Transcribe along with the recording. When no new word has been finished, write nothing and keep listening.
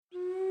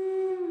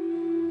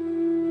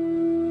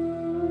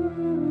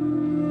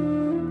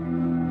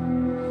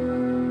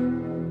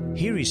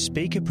is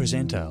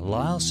speaker-presenter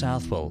Lyle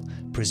Southwell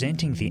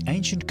presenting the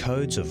ancient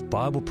codes of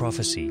Bible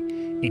prophecy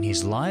in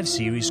his live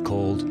series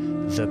called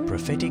The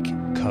Prophetic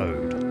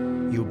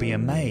Code. You'll be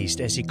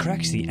amazed as he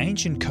cracks the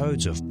ancient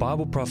codes of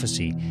Bible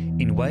prophecy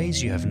in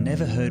ways you have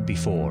never heard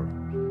before.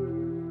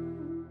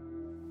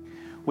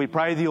 We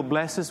pray that you'll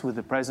bless us with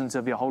the presence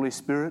of your Holy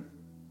Spirit.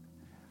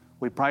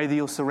 We pray that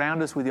you'll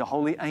surround us with your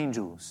holy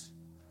angels.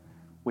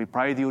 We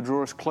pray that you'll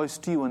draw us close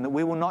to you and that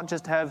we will not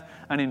just have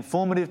an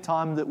informative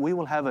time, that we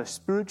will have a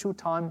spiritual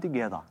time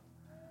together.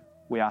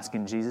 We ask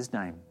in Jesus'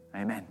 name.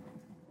 Amen.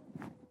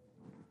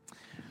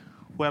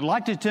 Well, I'd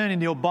like to turn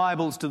in your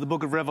Bibles to the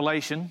book of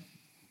Revelation,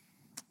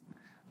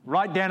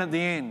 right down at the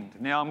end.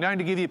 Now, I'm going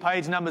to give you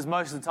page numbers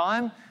most of the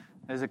time.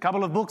 There's a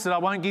couple of books that I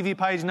won't give you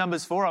page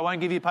numbers for. I won't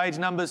give you page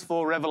numbers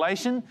for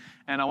Revelation,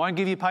 and I won't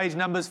give you page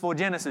numbers for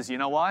Genesis. You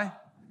know why?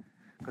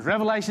 Because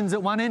Revelation's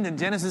at one end and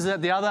Genesis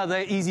at the other.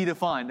 They're easy to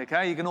find,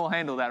 okay? You can all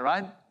handle that,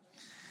 right?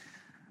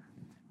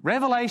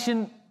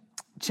 Revelation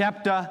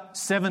chapter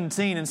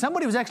 17. And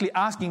somebody was actually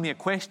asking me a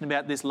question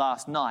about this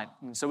last night.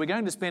 And so we're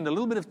going to spend a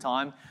little bit of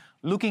time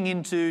looking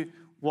into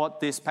what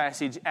this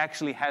passage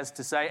actually has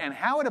to say and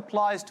how it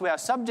applies to our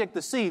subject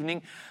this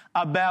evening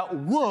about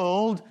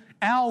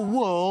our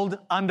world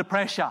under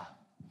pressure.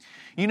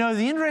 You know,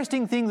 the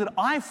interesting thing that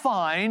I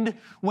find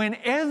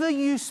whenever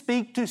you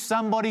speak to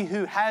somebody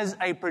who has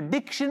a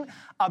prediction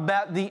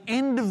about the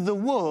end of the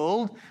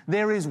world,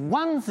 there is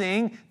one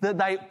thing that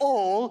they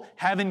all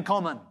have in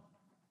common.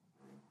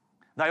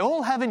 They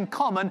all have in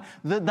common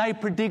that they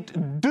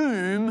predict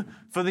doom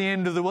for the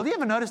end of the world. You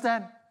ever notice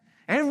that?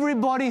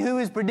 Everybody who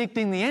is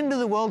predicting the end of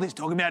the world is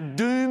talking about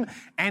doom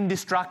and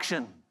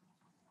destruction.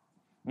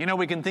 You know,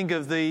 we can think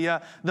of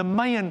the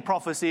Mayan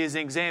prophecy as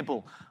an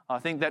example. I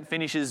think that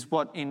finishes,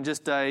 in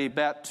just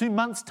about 2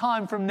 months'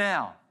 time from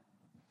now.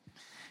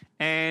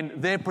 And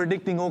they're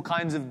predicting all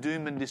kinds of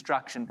doom and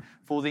destruction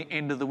for the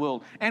end of the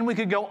world. And we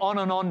could go on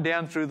and on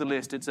down through the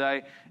list. It's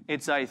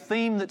a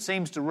theme that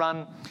seems to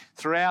run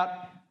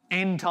throughout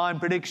end-time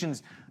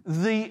predictions.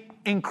 The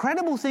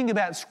incredible thing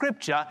about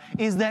Scripture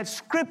is that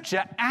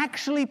Scripture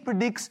actually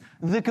predicts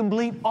the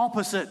complete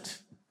opposite.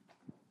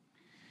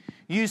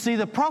 You see,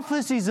 the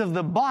prophecies of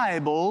the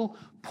Bible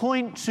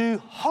point to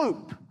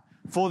hope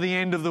for the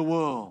end of the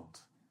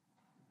world.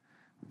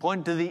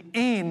 Point to the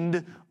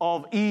end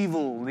of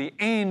evil, the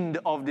end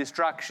of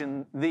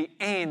destruction, the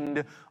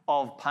end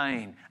of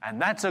pain. And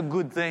that's a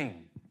good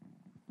thing.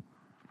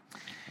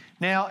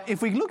 Now,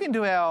 if we look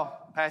into our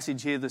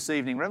passage here this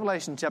evening,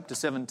 Revelation chapter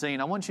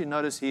 17, I want you to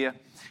notice here,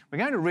 we're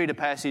going to read a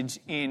passage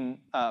in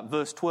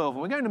verse 12,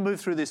 and we're going to move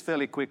through this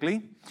fairly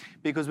quickly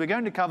because we're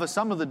going to cover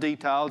some of the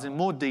details in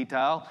more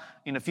detail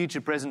in a future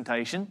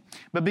presentation.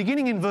 But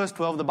beginning in verse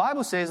 12, the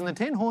Bible says, "And the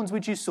 10 horns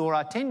which you saw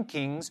are 10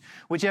 kings,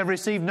 which have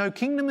received no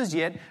kingdom as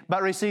yet,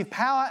 but receive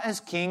power as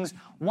kings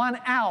 1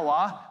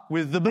 hour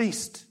with the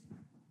beast.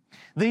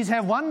 These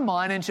have one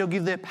mind and shall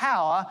give their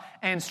power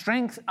and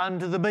strength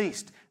unto the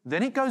beast."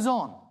 Then it goes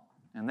on.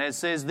 And there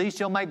says, "These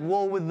shall make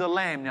war with the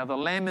Lamb." Now the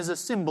Lamb is a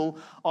symbol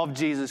of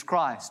Jesus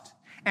Christ.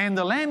 "And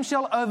the Lamb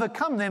shall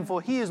overcome them,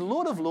 for he is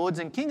Lord of lords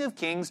and King of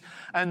kings,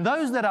 and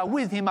those that are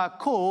with him are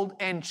called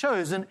and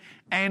chosen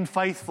and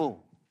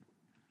faithful."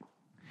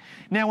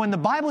 Now when the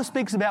Bible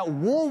speaks about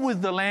war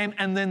with the Lamb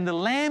and then the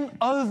Lamb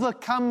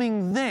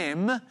overcoming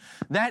them,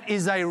 that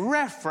is a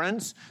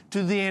reference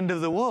to the end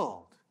of the world.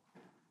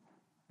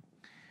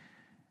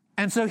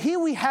 And so here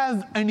we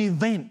have an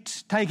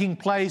event taking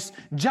place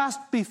just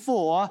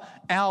before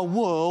our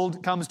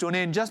world comes to an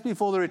end, just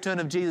before the return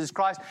of Jesus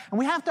Christ. And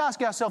we have to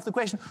ask ourselves the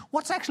question,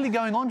 what's actually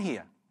going on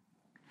here?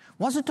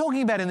 What's it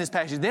talking about in this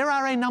passage? There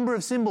are a number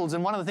of symbols,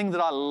 and one of the things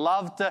that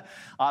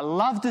I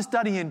love to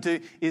study into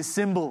is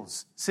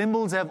symbols.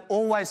 Symbols have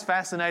always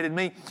fascinated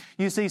me.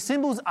 You see,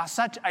 symbols are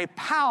such a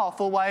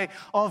powerful way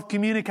of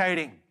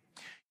communicating.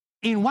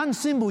 In one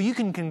symbol, you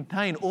can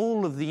contain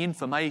all of the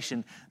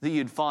information that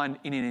you'd find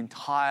in an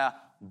entire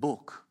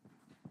book.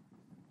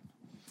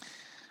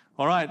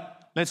 All right,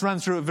 let's run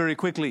through it very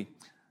quickly.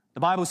 The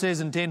Bible says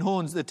the 10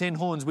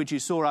 horns which you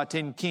saw are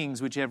 10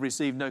 kings which have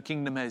received no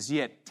kingdom as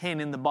yet.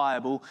 10 in the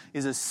Bible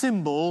is a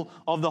symbol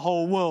of the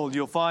whole world.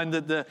 You'll find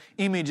that the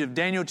image of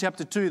Daniel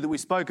chapter 2 that we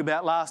spoke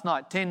about last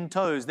night, 10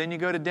 toes. Then you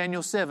go to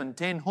Daniel 7,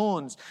 10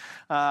 horns.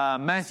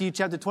 Matthew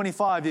chapter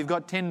 25, you've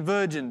got 10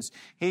 virgins.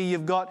 Here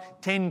you've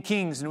got 10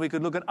 kings, and we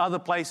could look at other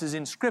places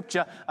in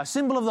Scripture, a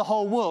symbol of the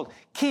whole world.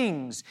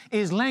 Kings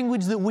is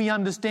language that we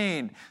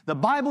understand. The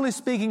Bible is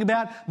speaking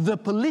about the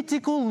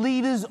political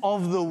leaders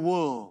of the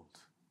world.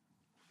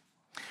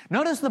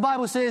 Notice the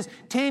Bible says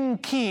 10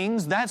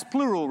 kings, that's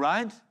plural,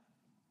 right?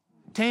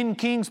 10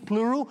 kings,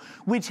 plural,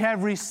 which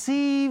have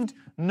received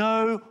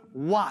no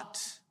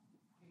what?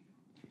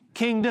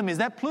 Kingdom. Is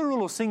that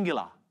plural or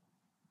singular?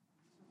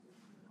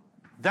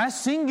 That's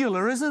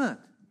singular, isn't it?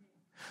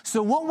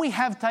 So what we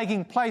have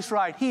taking place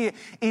right here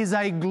is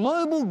a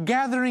global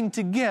gathering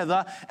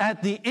together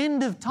at the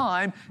end of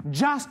time,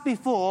 just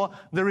before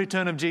the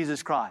return of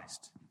Jesus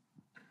Christ.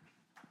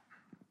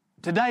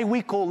 Today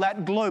we call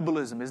that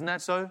globalism, isn't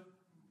that so?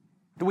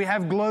 Do we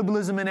have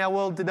globalism in our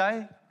world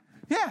today?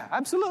 Yeah,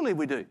 absolutely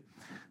we do.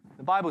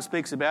 The Bible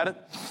speaks about it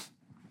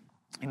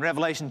in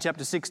Revelation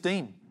chapter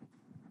 16.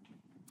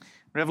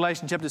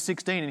 Revelation chapter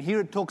 16, and here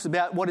it talks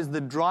about what is the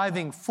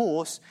driving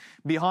force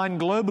behind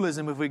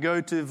globalism. If we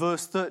go to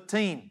verse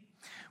 13,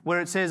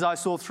 where it says, I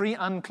saw 3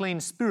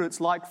 unclean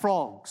spirits like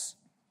frogs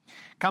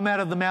come out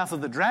of the mouth of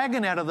the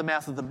dragon, out of the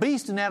mouth of the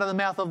beast, and out of the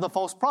mouth of the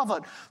false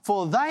prophet.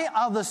 For they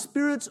are the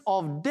spirits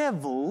of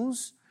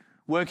devils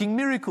working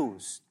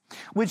miracles,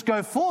 which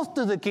go forth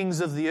to the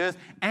kings of the earth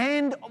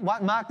and,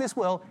 mark this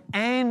well,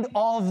 and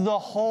of the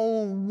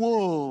whole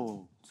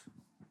world,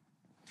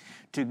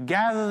 to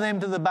gather them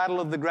to the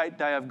battle of the great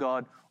day of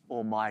God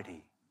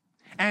Almighty.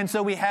 And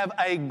so we have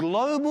a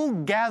global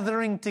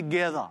gathering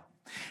together.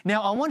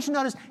 Now, I want you to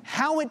notice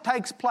how it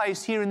takes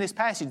place here in this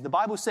passage. The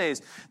Bible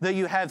says that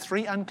you have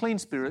 3 unclean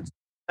spirits.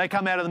 They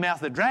come out of the mouth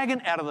of the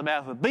dragon, out of the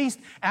mouth of the beast,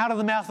 out of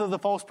the mouth of the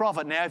false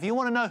prophet. Now, if you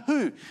want to know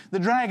who the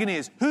dragon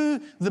is,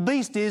 who the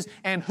beast is,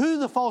 and who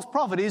the false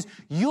prophet is,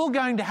 you're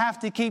going to have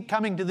to keep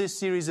coming to this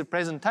series of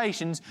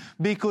presentations,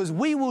 because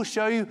we will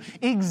show you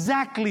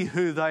exactly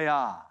who they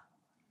are.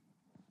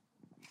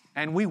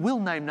 And we will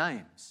name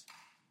names.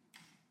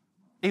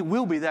 It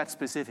will be that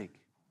specific.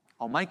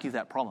 I'll make you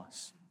that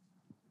promise.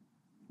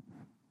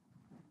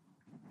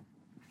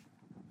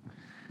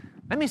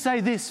 Let me say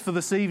this for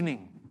this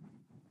evening.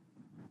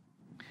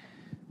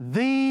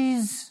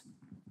 These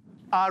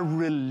are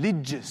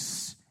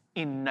religious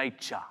in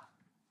nature.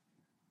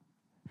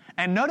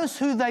 And notice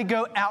who they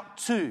go out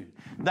to.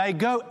 They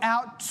go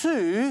out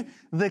to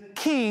the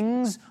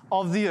kings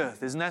of the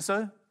earth. Isn't that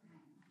so?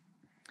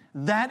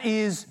 That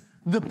is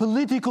the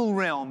political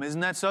realm.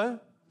 Isn't that so?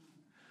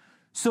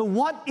 So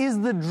what is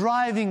the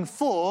driving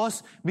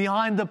force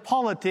behind the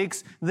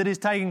politics that is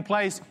taking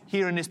place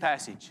here in this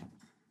passage?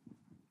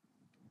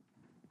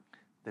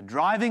 The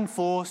driving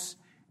force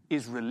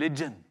is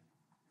religion.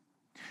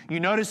 You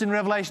notice in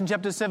Revelation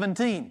chapter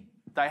 17,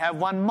 they have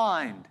one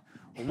mind,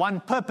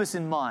 one purpose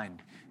in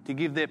mind, to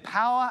give their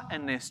power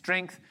and their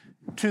strength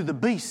to the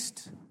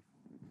beast.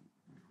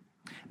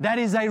 That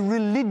is a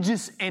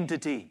religious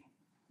entity.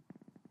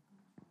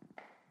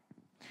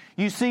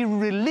 You see,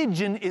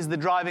 religion is the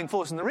driving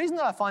force. And the reason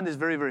that I find this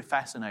very, very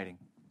fascinating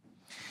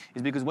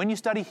is because when you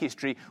study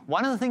history,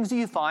 one of the things that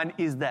you find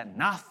is that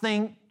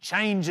nothing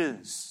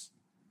changes.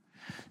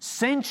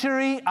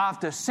 Century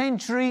after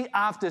century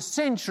after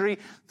century,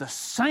 the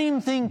same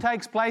thing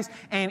takes place.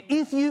 And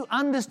if you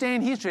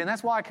understand history, and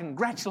that's why I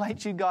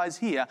congratulate you guys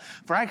here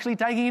for actually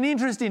taking an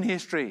interest in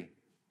history.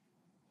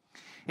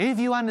 If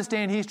you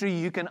understand history,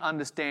 you can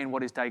understand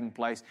what is taking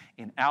place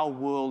in our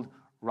world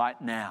right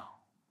now.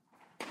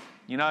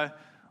 You know,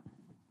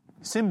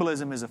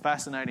 symbolism is a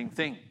fascinating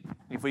thing.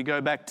 If we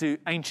go back to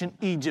ancient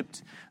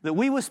Egypt that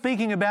we were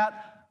speaking about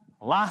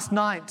last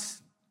night,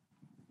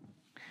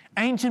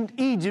 ancient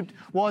Egypt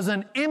was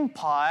an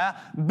empire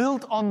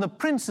built on the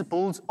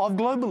principles of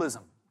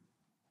globalism.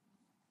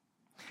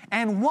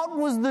 And what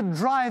was the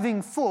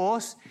driving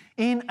force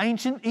in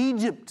ancient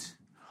Egypt?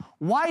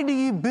 Why do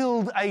you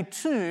build a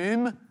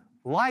tomb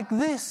like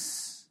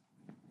this?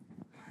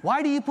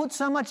 Why do you put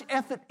so much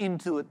effort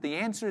into it? The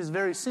answer is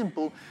very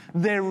simple.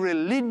 Their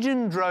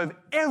religion drove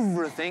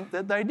everything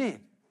that they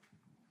did.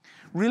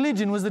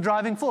 Religion was the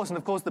driving force. And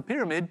of course, the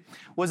pyramid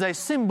was a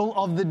symbol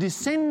of the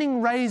descending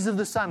rays of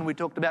the sun. We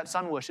talked about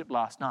sun worship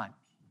last night.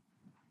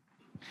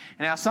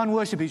 And our sun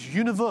worship is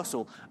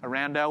universal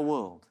around our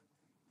world.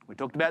 We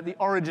talked about the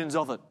origins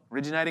of it,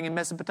 originating in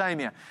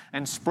Mesopotamia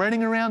and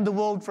spreading around the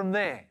world from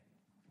there.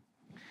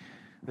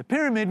 The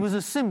pyramid was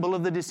a symbol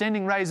of the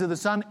descending rays of the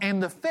sun,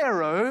 and the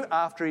Pharaoh,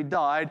 after he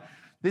died,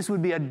 this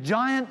would be a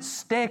giant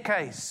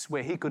staircase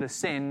where he could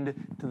ascend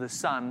to the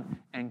sun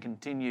and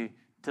continue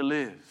to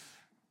live.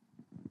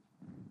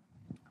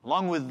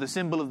 Along with the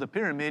symbol of the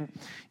pyramid,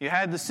 you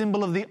had the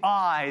symbol of the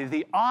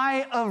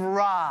eye of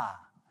Ra.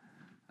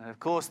 And of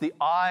course, the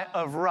eye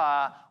of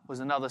Ra was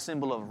another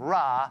symbol of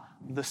Ra,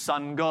 the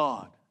sun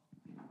god.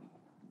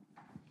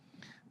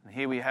 And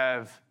here we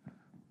have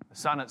the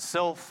sun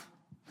itself.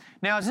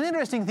 Now, it's an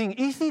interesting thing.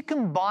 If you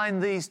combine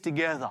these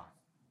together,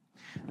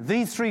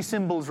 these 3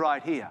 symbols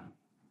right here,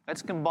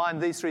 let's combine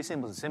these 3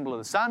 symbols, the symbol of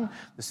the sun,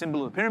 the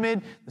symbol of the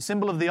pyramid, the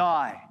symbol of the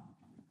eye.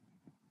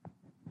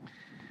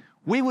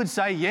 We would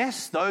say,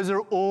 yes, those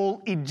are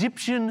all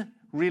Egyptian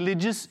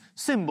religious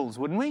symbols,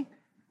 wouldn't we?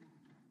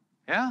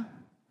 Yeah?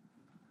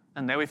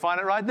 And there we find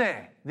it right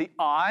there. The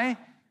eye,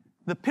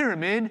 the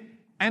pyramid,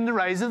 and the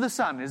rays of the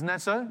sun. Isn't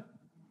that so?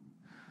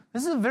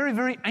 This is a very,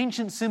 very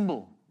ancient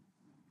symbol.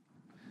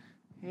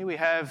 Here we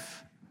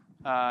have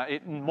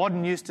it in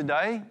modern use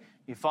today.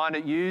 You find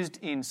it used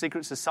in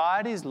secret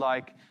societies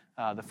like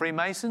the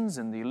Freemasons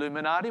and the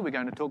Illuminati. We're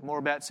going to talk more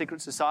about secret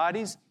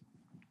societies.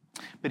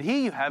 But here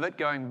you have it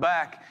going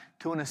back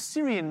to an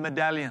Assyrian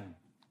medallion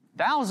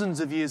thousands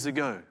of years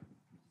ago.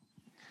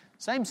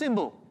 Same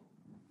symbol.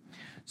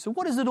 So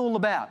what is it all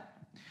about?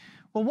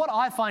 Well, what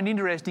I find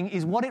interesting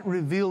is what it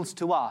reveals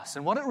to us.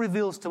 And what it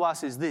reveals to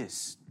us is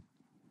this.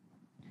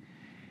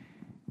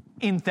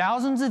 In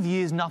thousands of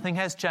years, nothing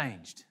has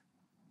changed.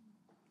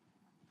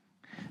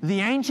 The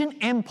ancient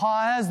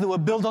empires that were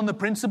built on the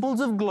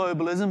principles of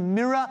globalism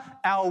mirror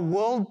our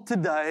world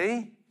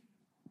today,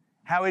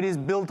 how it is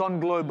built on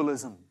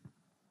globalism.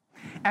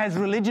 As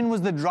religion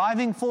was the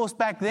driving force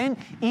back then,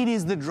 it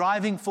is the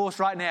driving force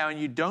right now, and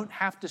you don't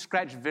have to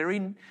scratch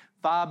very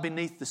far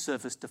beneath the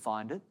surface to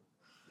find it.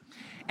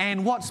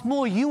 And what's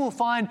more, you will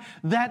find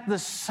that the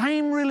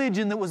same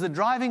religion that was the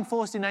driving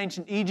force in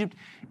ancient Egypt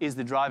is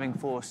the driving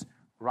force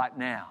right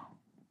now.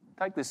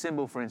 Take the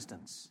symbol, for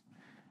instance,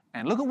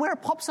 and look at where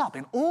it pops up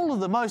in all of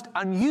the most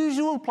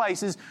unusual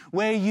places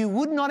where you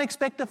would not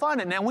expect to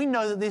find it. Now, we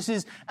know that this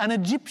is an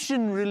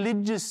Egyptian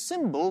religious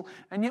symbol,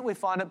 and yet we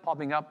find it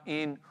popping up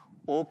in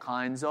all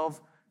kinds of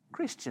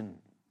Christian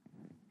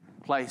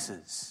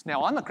places.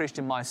 Now, I'm a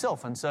Christian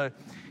myself, and so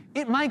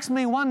it makes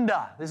me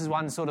wonder. This is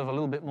one sort of a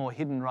little bit more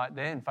hidden right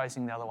there and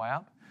facing the other way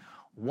up.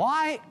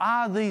 Why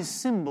are these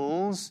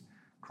symbols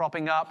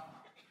cropping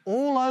up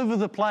all over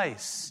the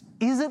place?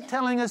 Is it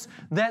telling us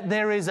that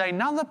there is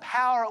another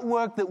power at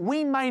work that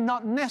we may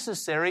not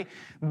necessarily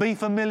be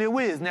familiar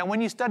with? Now, when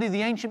you study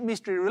the ancient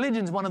mystery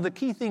religions, one of the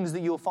key things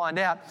that you'll find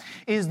out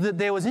is that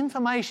there was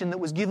information that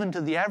was given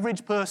to the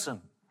average person.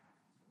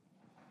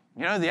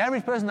 You know, the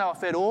average person, they were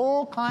fed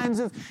all kinds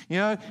of,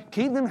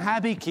 keep them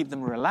happy, keep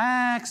them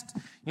relaxed,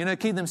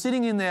 keep them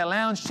sitting in their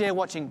lounge chair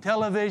watching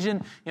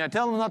television,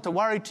 tell them not to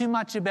worry too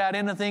much about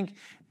anything.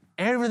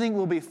 Everything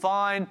will be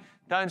fine.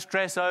 Don't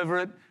stress over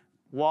it,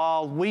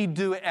 while we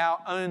do our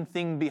own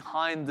thing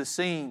behind the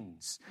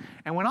scenes.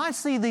 And when I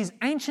see these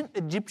ancient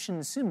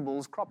Egyptian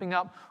symbols cropping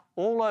up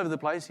all over the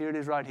place, here it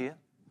is right here,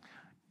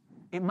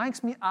 it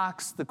makes me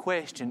ask the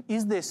question,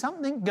 is there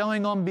something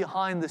going on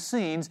behind the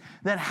scenes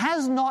that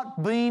has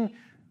not been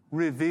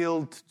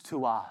revealed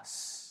to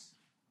us?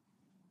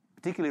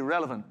 Particularly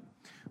relevant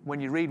when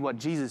you read what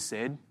Jesus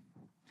said,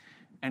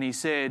 and he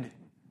said,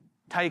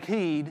 take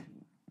heed,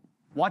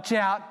 watch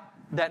out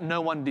that no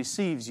one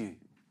deceives you,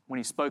 when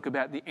he spoke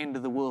about the end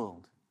of the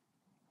world.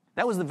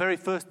 That was the very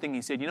first thing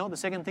he said. You know what the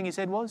second thing he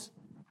said was?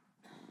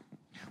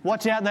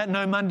 Watch out that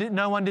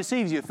no one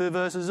deceives you. A few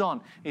verses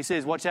on, he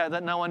says, watch out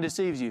that no one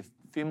deceives you.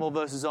 A few more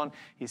verses on,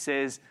 he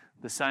says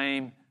the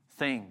same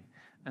thing.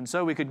 And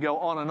so we could go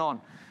on and on.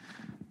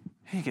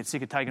 You get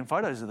sick of taking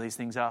photos of these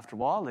things after a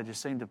while. They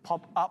just seem to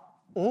pop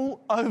up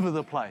all over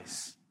the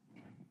place.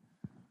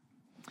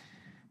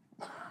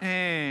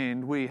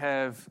 And we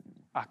have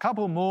a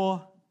couple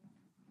more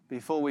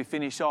before we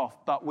finish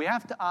off. But we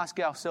have to ask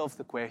ourselves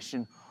the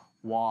question,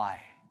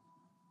 why?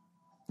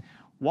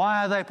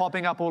 Why are they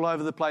popping up all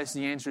over the place?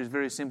 The answer is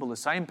very simple. The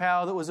same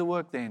power that was at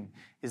work then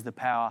is the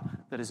power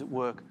that is at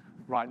work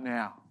right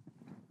now.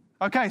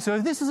 Okay, so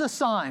if this is a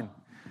sign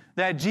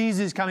that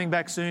Jesus is coming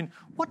back soon,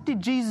 what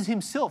did Jesus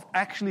himself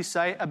actually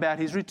say about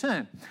his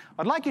return?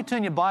 I'd like you to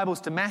turn your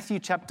Bibles to Matthew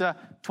chapter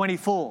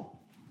 24.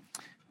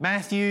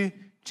 Matthew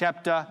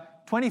chapter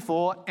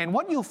 24, and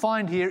what you'll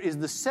find here is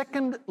the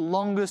second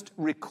longest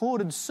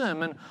recorded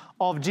sermon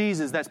of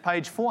Jesus. That's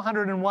page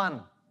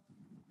 401.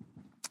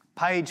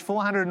 Page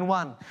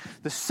 401.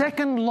 The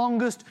second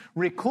longest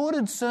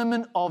recorded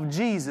sermon of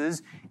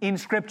Jesus in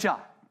Scripture.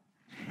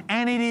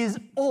 And it is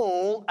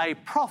all a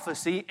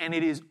prophecy, and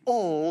it is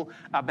all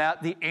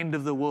about the end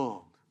of the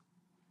world.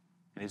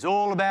 It is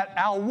all about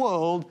our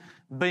world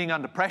being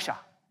under pressure.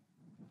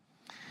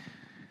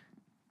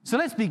 So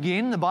let's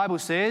begin. The Bible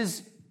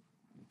says,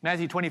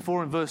 Matthew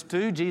 24 and verse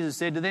 2, Jesus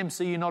said to them,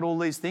 see you not all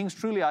these things?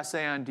 Truly I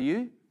say unto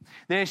you,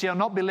 there shall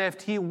not be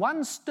left here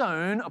one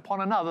stone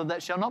upon another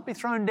that shall not be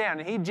thrown down.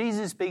 And here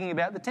Jesus is speaking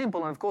about the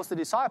temple. And of course the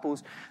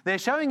disciples, they're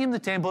showing him the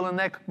temple, and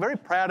they're very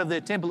proud of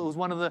their temple. It was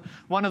one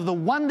of the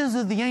wonders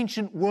of the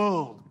ancient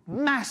world.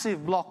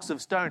 Massive blocks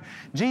of stone.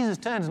 Jesus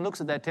turns and looks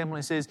at that temple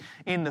and says,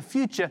 in the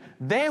future,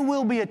 there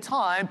will be a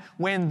time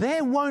when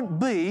there won't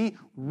be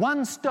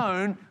one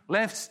stone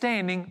left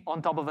standing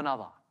on top of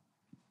another.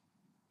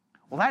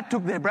 Well, that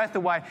took their breath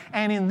away.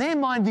 And in their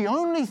mind, the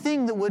only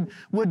thing that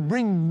would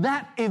bring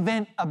that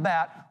event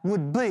about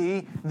would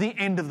be the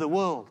end of the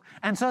world.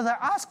 And so they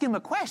ask him a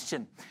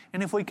question.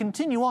 And if we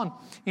continue on,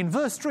 in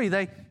verse 3,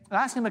 they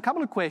ask him a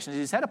couple of questions.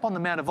 He sat upon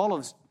the Mount of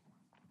Olives.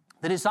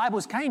 The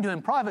disciples came to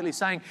him privately,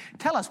 saying,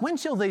 tell us, when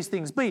shall these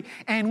things be?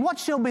 And what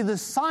shall be the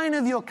sign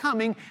of your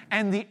coming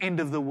and the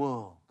end of the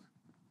world?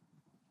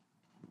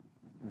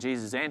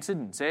 Jesus answered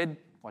and said,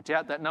 watch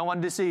out that no one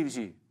deceives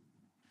you.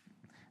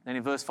 Then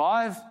in verse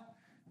 5,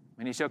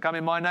 and he shall come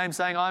in my name,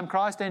 saying, I am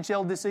Christ, and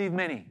shall deceive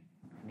many.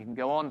 And you can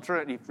go on through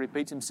it. He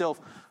repeats himself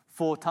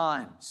 4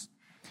 times.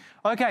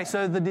 Okay,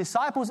 so the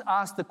disciples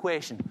ask the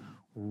question,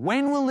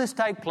 when will this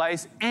take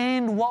place,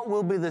 and what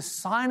will be the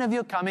sign of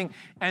your coming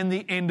and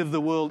the end of the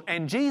world?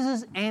 And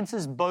Jesus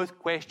answers both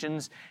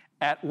questions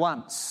at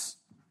once.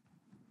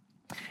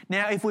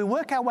 Now, if we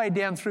work our way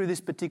down through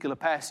this particular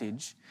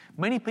passage,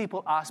 many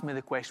people ask me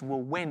the question, well,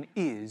 when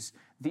is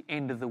the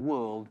end of the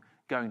world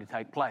going to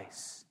take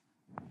place?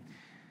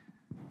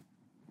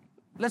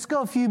 Let's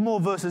go a few more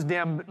verses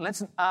down, but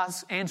let's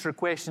answer a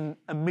question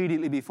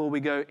immediately before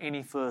we go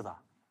any further.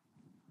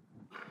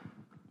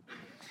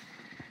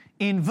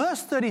 In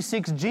verse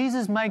 36,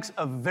 Jesus makes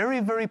a very,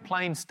 very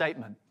plain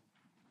statement.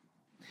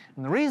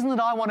 And the reason that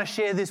I want to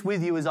share this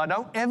with you is I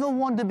don't ever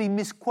want to be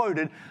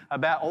misquoted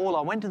about, I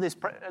went to this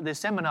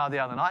seminar the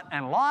other night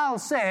and Lyle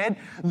said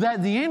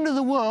that the end of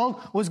the world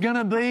was going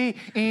to be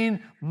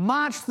in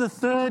March the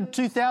 3rd,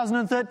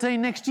 2013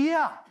 next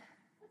year.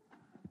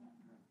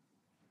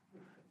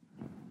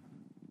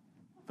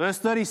 Verse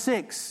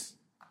 36,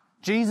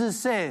 Jesus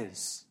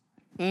says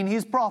in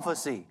his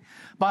prophecy,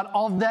 but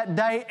of that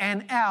day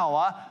and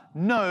hour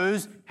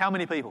knows how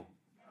many people?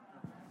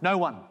 No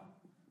one.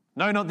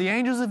 No, not the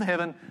angels of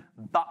heaven,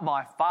 but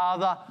my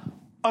Father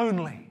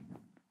only.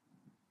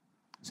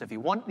 So if you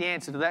want the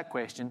answer to that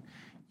question,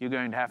 you're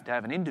going to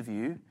have an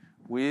interview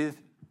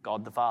with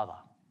God the Father.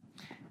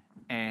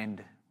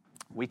 And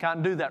we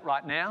can't do that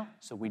right now,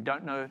 so we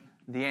don't know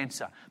the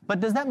answer. But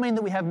does that mean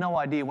that we have no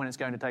idea when it's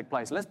going to take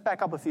place? Let's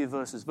back up a few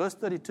verses. Verse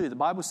 32, the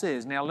Bible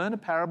says, now learn a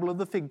parable of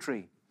the fig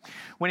tree.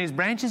 When his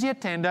branch is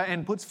yet tender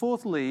and puts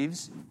forth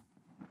leaves,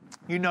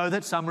 you know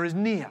that summer is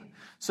near.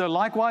 So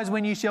likewise,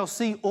 when you shall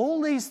see all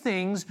these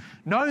things,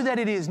 know that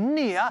it is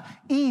near,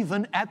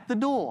 even at the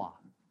door.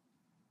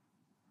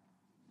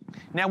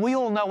 Now, we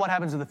all know what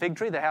happens to the fig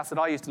tree. The house that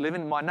I used to live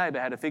in, my neighbour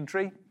had a fig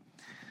tree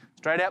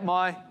straight out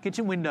my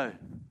kitchen window.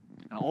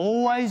 And I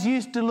always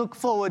used to look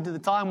forward to the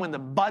time when the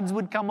buds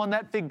would come on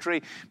that fig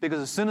tree,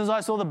 because as soon as I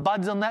saw the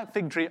buds on that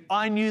fig tree,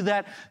 I knew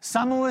that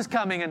summer was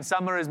coming, and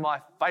summer is my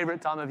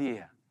favourite time of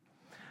year.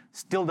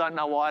 Still don't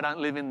know why I don't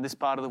live in this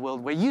part of the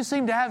world where you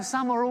seem to have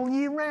summer all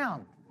year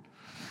round.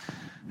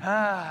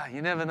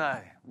 You never know.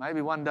 Maybe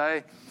one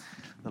day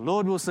the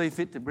Lord will see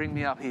fit to bring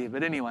me up here.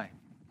 But anyway.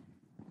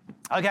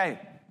 Okay,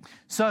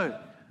 so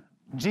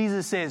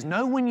Jesus says,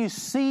 know when you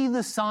see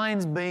the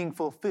signs being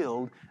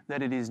fulfilled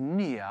that it is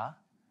near,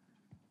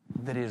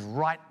 that is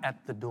right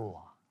at the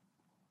door.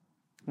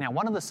 Now,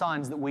 one of the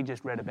signs that we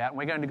just read about, and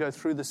we're going to go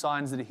through the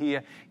signs that are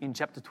here in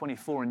chapter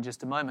 24 in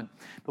just a moment,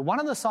 but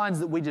one of the signs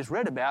that we just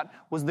read about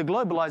was the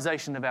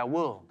globalization of our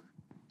world.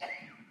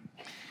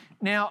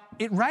 Now,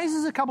 it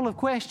raises a couple of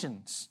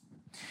questions.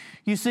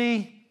 You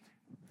see,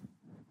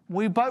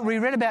 we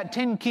read about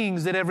 10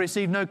 kings that have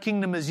received no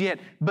kingdom as yet,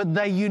 but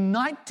they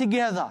unite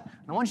together.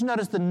 And I want you to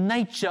notice the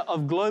nature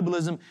of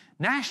globalism.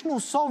 National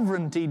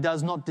sovereignty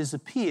does not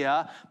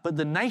disappear, but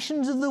the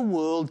nations of the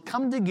world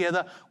come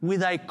together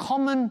with a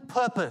common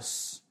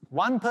purpose,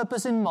 one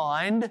purpose in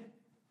mind,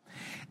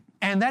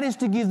 and that is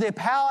to give their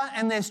power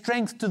and their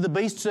strength to the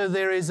beast, so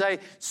there is a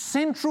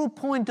central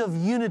point of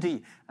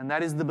unity, and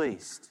that is the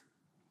beast.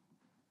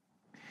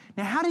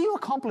 Now, how do you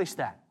accomplish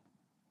that?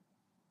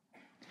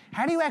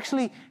 How do you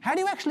actually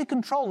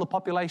control the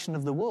population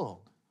of the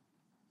world?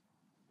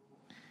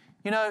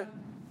 You know,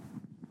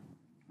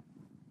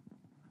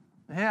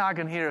 I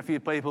can hear a few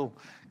people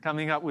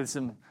coming up with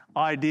some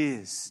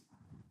ideas.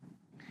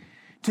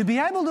 To be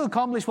able to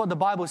accomplish what the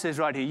Bible says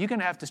right here, you're going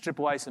to have to strip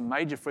away some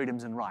major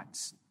freedoms and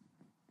rights.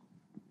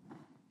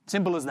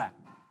 Simple as that.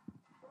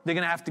 They're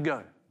going to have to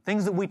go.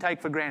 Things that we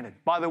take for granted.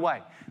 By the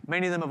way,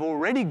 many of them have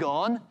already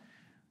gone.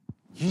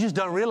 You just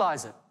don't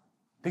realize it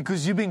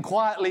because you've been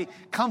quietly,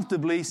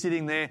 comfortably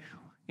sitting there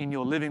in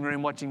your living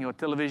room watching your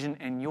television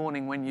and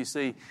yawning when you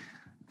see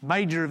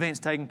major events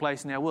taking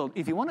place in our world.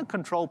 If you want to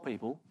control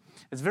people,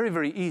 it's very,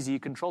 very easy. You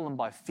control them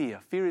by fear.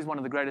 Fear is one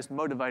of the greatest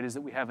motivators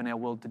that we have in our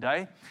world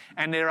today.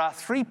 And there are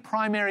three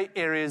primary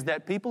areas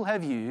that people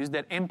have used,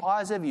 that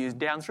empires have used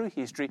down through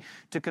history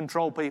to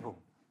control people.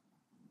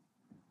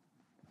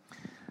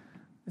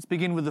 Let's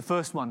begin with the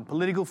first one,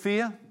 political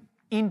fear.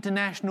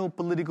 International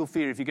political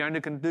fear. If you're going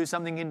to do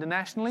something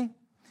internationally,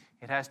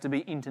 it has to be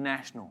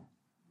international.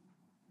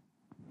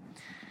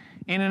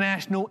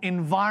 International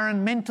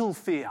environmental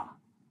fear.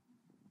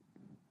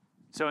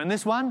 So in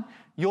this one,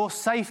 your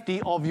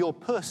safety of your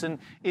person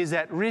is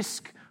at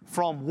risk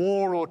from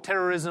war or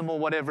terrorism or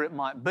whatever it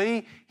might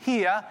be.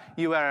 Here,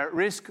 you are at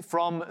risk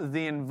from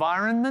the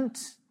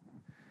environment.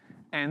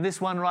 And this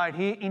one right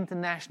here,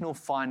 international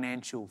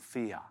financial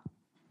fear.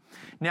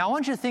 Now, I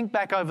want you to think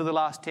back over the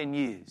last 10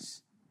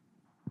 years.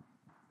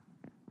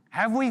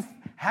 Have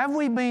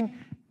we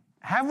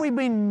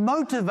been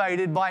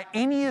motivated by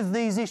any of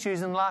these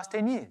issues in the last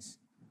 10 years?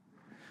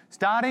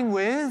 Starting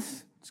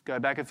with, let's go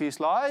back a few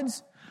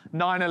slides,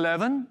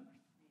 9/11,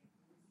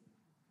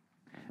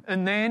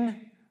 and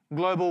then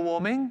global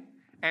warming,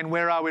 and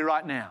where are we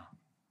right now?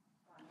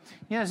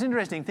 You know, it's an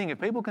interesting thing.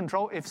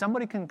 If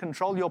somebody can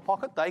control your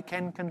pocket, they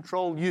can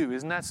control you.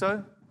 Isn't that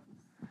so?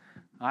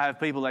 I have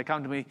people, they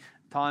come to me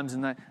times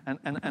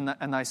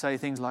and they say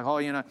things like,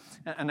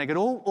 and they get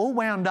all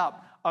wound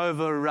up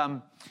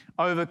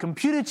over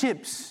computer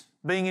chips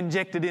being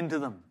injected into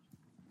them.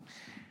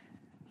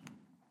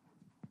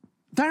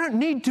 They don't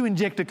need to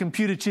inject a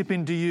computer chip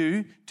into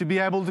you to be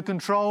able to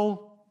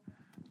control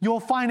your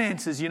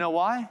finances. You know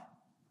why?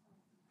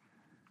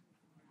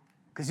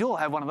 Because you all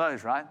have one of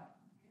those, right?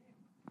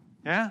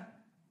 Yeah?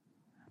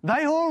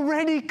 They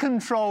already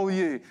control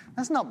you.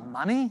 That's not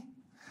money.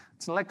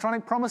 It's an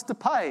electronic promise to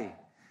pay.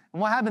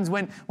 And what happens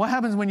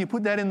when you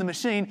put that in the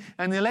machine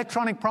and the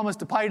electronic promise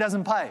to pay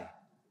doesn't pay?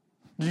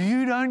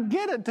 You don't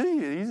get it, do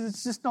you?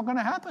 It's just not going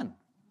to happen.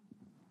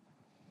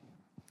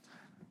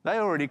 They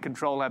already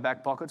control our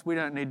back pockets. We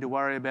don't need to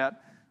worry about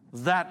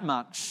that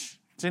much.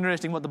 It's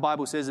interesting what the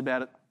Bible says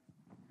about it.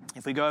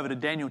 If we go over to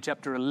Daniel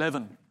chapter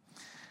 11.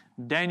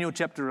 Daniel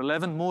chapter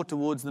 11, more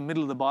towards the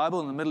middle of the Bible.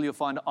 In the middle you'll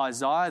find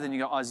Isaiah. Then you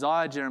go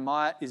Isaiah,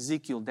 Jeremiah,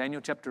 Ezekiel.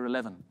 Daniel chapter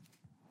 11.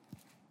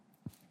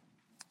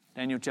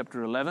 Daniel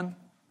chapter 11.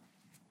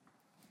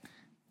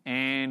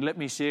 And let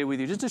me share with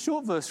you just a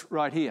short verse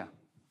right here.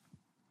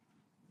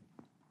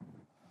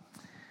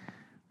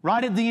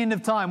 Right at the end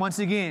of time, once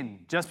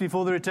again, just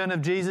before the return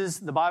of Jesus,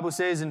 the Bible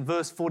says in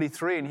verse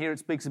 43, and here it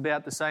speaks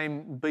about the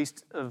same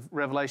beast of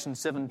Revelation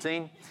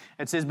 17.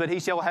 It says, "But he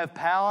shall have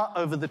power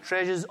over the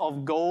treasures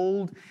of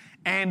gold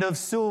and of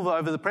silver,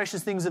 over the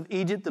precious things of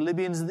Egypt. The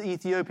Libyans and the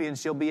Ethiopians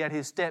shall be at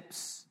his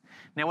steps."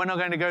 Now, we're not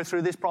going to go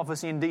through this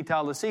prophecy in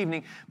detail this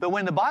evening, but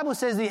when the Bible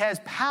says he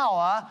has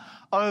power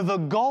over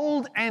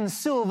gold and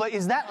silver,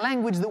 is that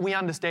language that we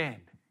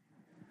understand?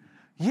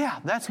 Yeah,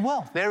 that's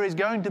wealth. There is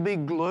going to be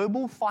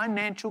global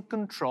financial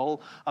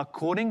control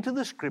according to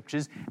the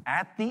Scriptures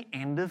at the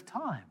end of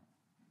time.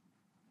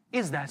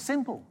 It's that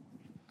simple.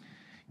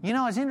 You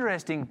know, it's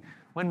interesting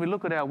when we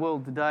look at our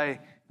world today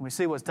and we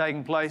see what's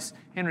taking place.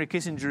 Henry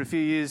Kissinger a few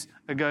years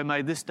ago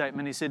made this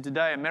statement. He said,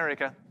 "Today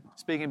America,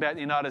 speaking about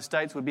the United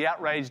States, would be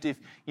outraged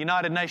if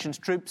United Nations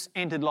troops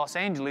entered Los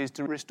Angeles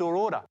to restore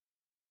order.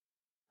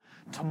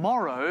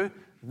 Tomorrow,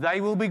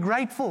 they will be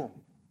grateful."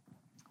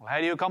 Well, how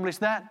do you accomplish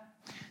that?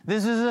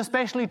 This is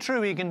especially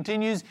true, he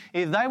continues,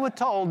 if they were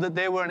told that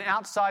there were an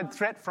outside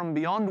threat from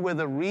beyond,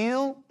 whether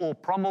real or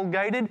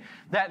promulgated,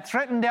 that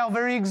threatened our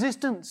very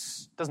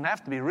existence. It doesn't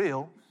have to be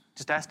real, it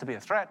just has to be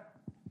a threat.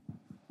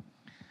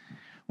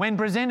 When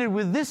presented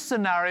with this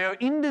scenario,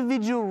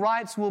 individual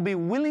rights will be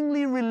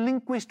willingly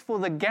relinquished for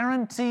the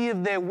guarantee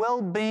of their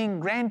well-being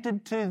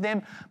granted to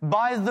them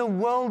by the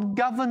world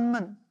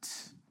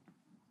government.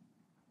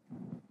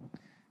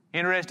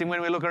 Interesting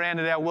when we look around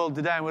at our world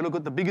today and we look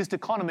at the biggest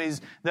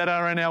economies that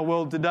are in our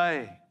world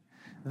today,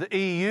 the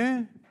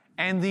EU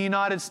and the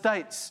United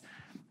States.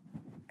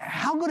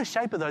 How good a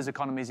shape are those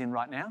economies in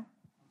right now?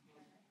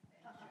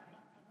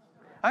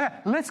 Okay,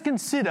 let's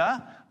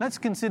consider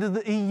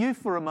the EU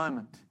for a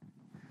moment.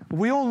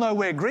 We all know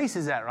where Greece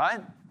is at,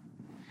 right?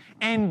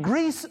 And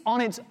Greece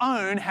on its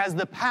own has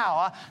the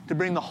power to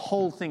bring the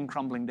whole thing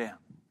crumbling down.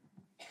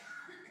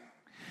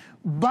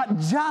 But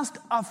just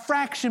a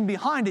fraction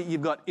behind it,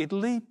 you've got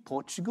Italy,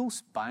 Portugal,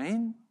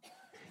 Spain.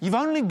 You've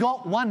only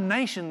got one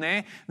nation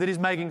there that is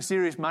making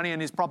serious money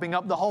and is propping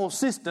up the whole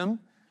system,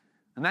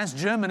 and that's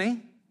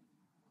Germany.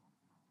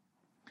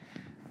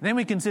 Then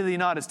we consider the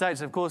United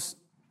States. Of course,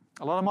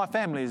 a lot of my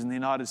family is in the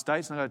United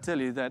States, and I've got to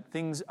tell you that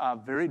things are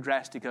very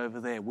drastic over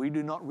there. We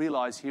do not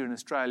realise here in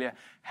Australia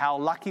how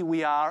lucky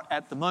we are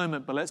at the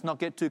moment, but let's not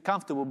get too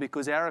comfortable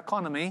because our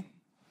economy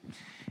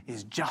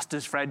is just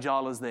as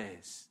fragile as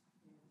theirs.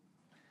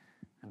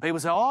 And people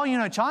say, oh, you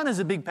know, China's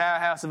a big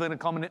powerhouse of an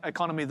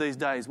economy these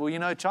days. Well, you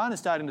know,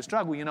 China's starting to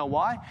struggle. You know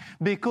why?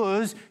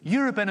 Because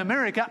Europe and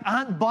America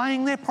aren't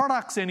buying their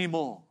products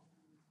anymore.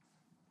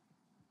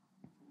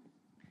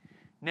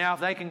 Now, if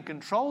they can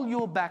control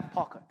your back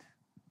pocket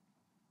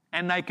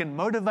and they can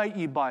motivate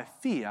you by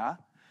fear,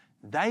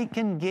 they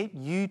can get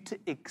you to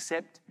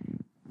accept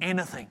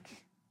anything.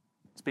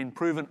 It's been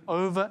proven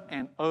over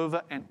and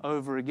over and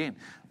over again.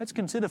 Let's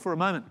consider for a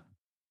moment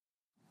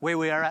where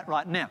we are at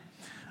right now.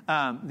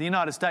 The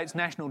United States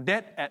national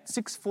debt at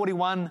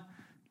 6:41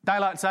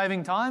 daylight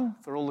saving time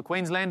for all the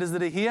Queenslanders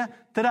that are here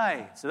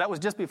today. So that was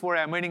just before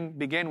our meeting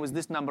began, was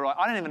this number.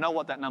 I don't even know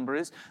what that number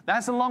is.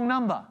 That's a long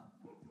number.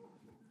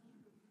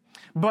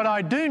 But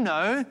I do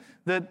know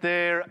that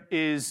there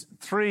is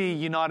 3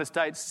 United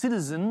States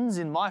citizens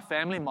in my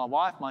family, my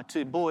wife, my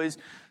 2 boys.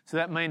 So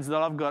that means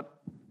that I've got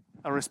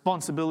a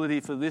responsibility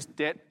for this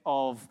debt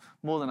of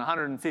more than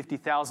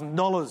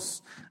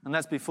 $150,000. And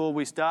that's before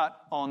we start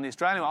on the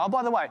Australian one. Oh,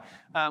 by the way,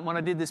 when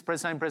I did this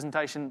same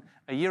presentation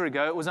a year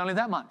ago, it was only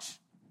that much.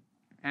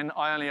 And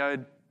I only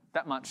owed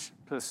that much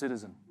per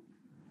citizen.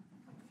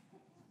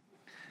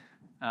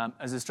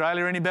 Is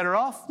Australia any better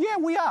off? Yeah,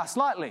 we are,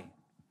 slightly.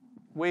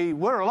 We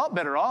were a lot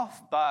better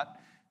off, but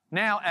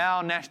now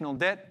our national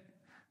debt,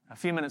 a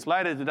few minutes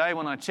later today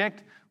when I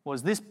checked,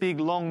 was this big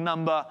long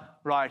number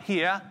right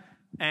here.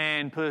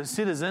 And per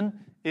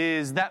citizen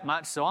is that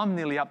much, so I'm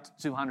nearly up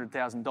to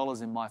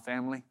 $200,000 in my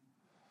family.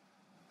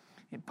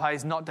 It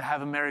pays not to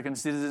have American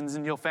citizens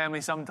in your family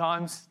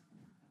sometimes.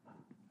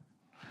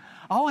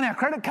 Oh, and our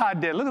credit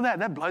card debt, look at that,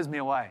 that blows me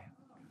away.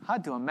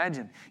 Hard to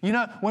imagine. You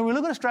know, when we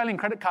look at Australian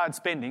credit card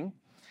spending,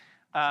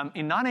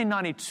 in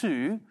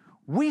 1992,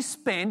 we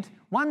spent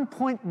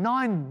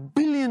 $1.9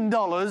 billion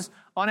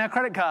on our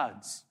credit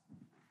cards.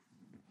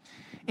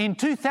 In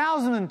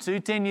 2002,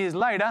 10 years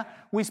later,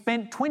 we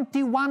spent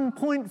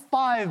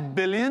 $21.5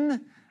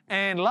 billion,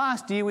 and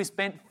last year we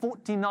spent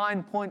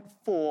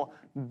 $49.4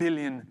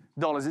 billion.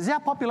 Is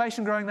our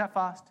population growing that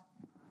fast?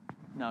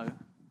 No.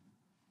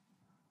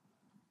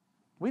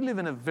 We live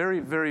in a very,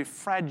 very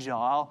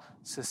fragile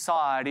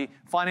society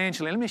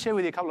financially. Let me share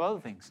with you a couple of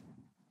other things.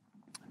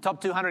 Top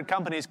 200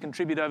 companies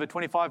contribute over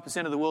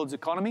 25% of the world's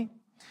economy.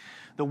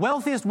 The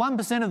wealthiest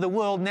 1% of the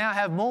world now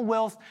have more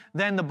wealth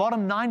than the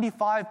bottom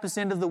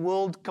 95% of the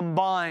world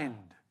combined.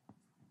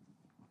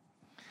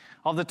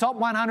 Of the top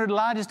 100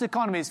 largest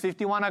economies,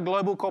 51 are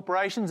global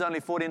corporations,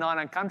 only 49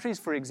 are countries.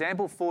 For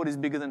example, Ford is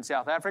bigger than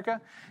South Africa.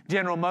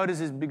 General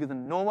Motors is bigger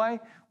than Norway.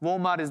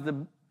 Walmart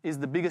is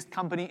the biggest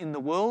company in the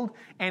world.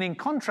 And in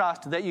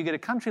contrast to that, you get a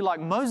country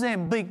like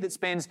Mozambique that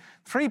spends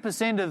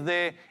 3% of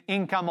their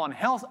income on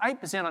health,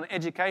 8% on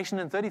education,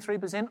 and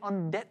 33%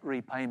 on debt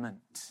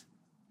repayment.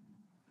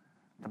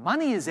 The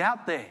money is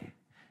out there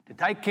to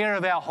take care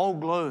of our whole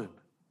globe.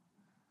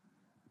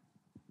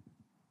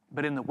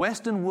 But in the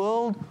Western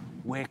world,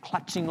 we're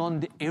clutching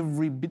on to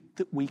every bit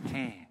that we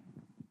can.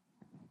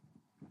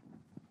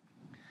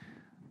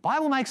 The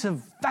Bible makes a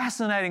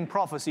fascinating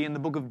prophecy in the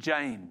book of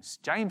James.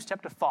 James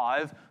chapter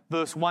 5,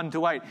 verse 1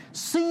 to 8.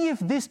 See if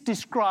this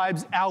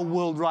describes our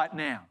world right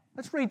now.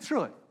 Let's read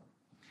through it.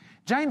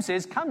 James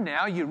says, "Come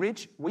now, you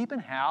rich, weep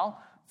and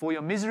howl for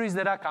your miseries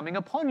that are coming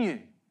upon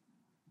you.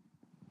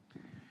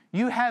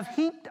 You have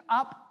heaped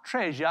up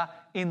treasure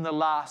in the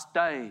last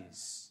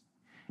days.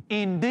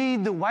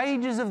 Indeed, the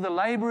wages of the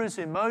labourers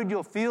who mowed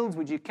your fields,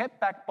 which you kept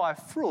back by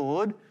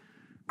fraud,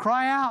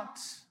 cry out.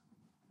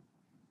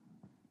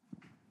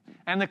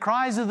 And the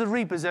cries of the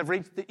reapers have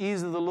reached the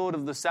ears of the Lord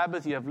of the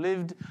Sabbath. You have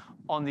lived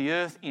on the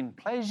earth in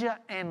pleasure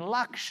and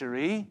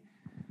luxury."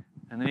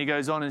 And then he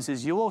goes on and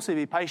says, "You also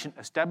be patient,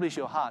 establish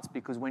your hearts,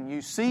 because when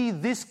you see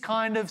this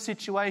kind of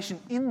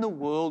situation in the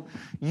world,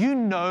 you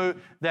know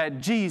that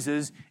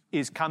Jesus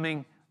is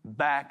coming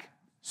back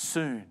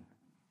soon."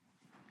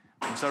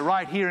 And so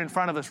right here in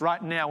front of us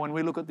right now, when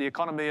we look at the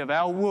economy of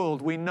our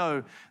world, we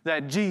know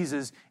that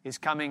Jesus is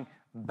coming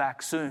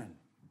back soon.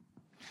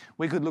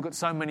 We could look at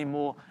so many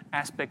more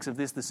aspects of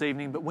this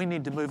evening, but we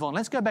need to move on.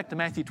 Let's go back to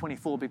Matthew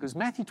 24, because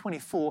Matthew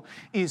 24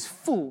 is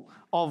full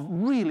of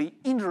really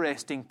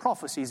interesting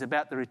prophecies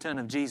about the return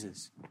of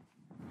Jesus.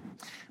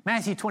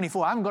 Matthew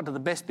 24, I haven't got to the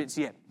best bits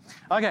yet.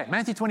 Okay,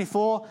 Matthew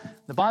 24,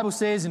 the Bible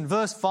says in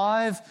verse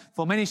 5,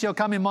 "For many shall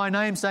come in my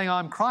name, saying, I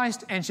am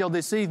Christ, and shall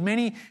deceive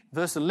many."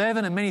 Verse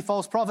 11, "And many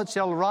false prophets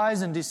shall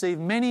rise and deceive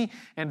many."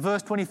 And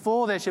verse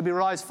 24, "There shall be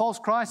rise false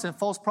Christs and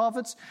false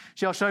prophets,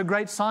 shall show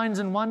great signs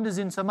and wonders,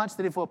 insomuch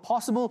that if it were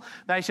possible,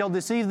 they shall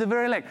deceive the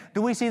very elect."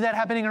 Do we see that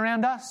happening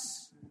around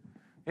us?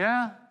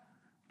 Yeah?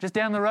 Just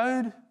down the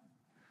road,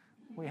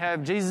 we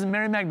have Jesus and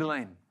Mary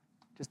Magdalene.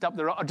 Just up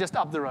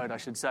the road, I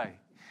should say,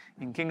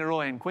 in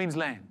Kingaroy in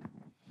Queensland.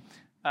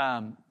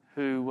 And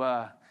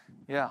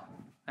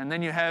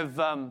then you have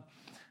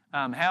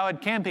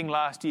Howard Camping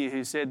last year,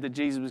 who said that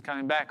Jesus was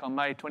coming back on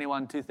May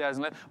 21,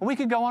 2011. Well, we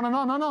could go on and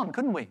on and on,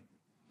 couldn't we?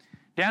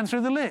 Down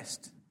through the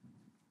list.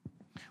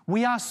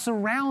 We are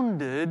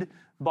surrounded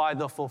by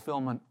the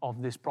fulfillment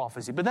of this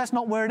prophecy. But that's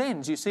not where it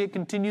ends. You see, it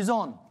continues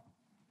on.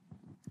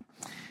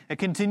 It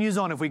continues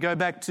on. If we go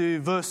back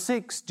to verse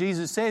 6,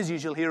 Jesus says, "You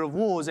shall hear of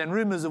wars and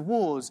rumours of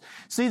wars.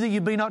 See that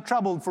you be not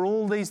troubled, for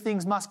all these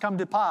things must come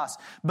to pass.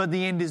 But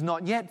the end is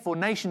not yet, for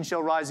nation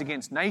shall rise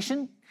against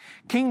nation,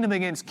 kingdom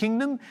against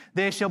kingdom.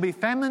 There shall be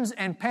famines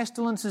and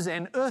pestilences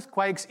and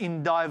earthquakes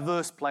in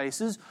diverse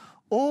places.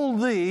 All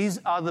these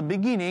are the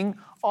beginning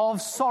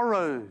of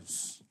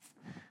sorrows."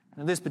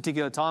 At this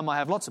particular time, I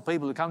have lots of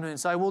people who come to me and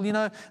say, "Well, you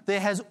know,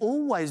 there has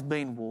always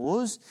been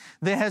wars.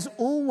 There has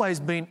always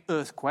been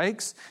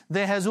earthquakes.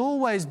 There has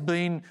always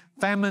been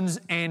famines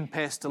and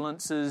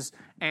pestilences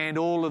and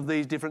all of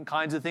these different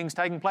kinds of things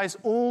taking place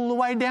all the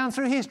way down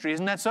through history.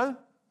 Isn't that so?"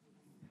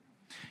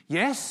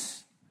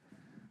 Yes,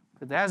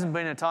 but there hasn't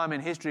been a time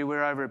in history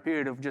where over a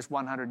period of just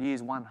 100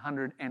 years,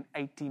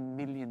 180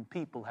 million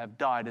people have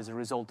died as a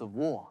result of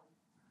war.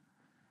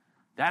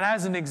 That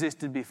hasn't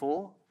existed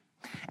before.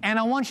 And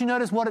I want you to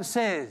notice what it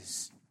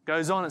says. It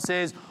goes on, it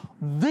says,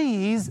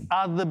 "These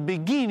are the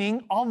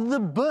beginning of the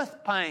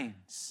birth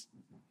pains."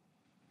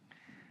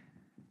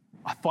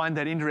 I find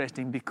that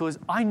interesting because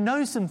I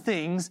know some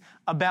things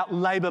about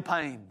labour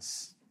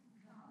pains.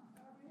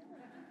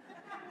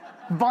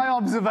 By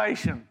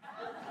observation.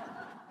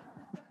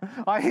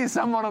 I hear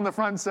someone on the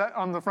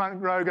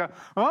front row go,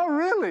 "Oh,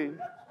 really?"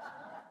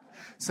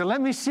 So let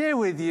me share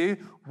with you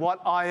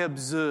what I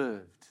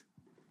observed.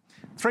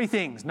 3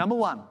 things. Number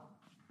 1.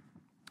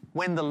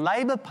 When the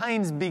labour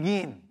pains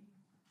begin,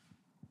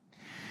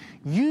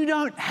 you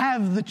don't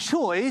have the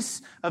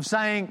choice of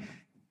saying,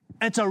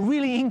 "It's a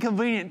really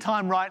inconvenient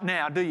time right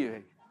now," do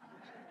you?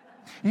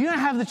 You don't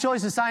have the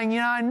choice of saying,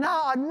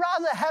 "No, I'd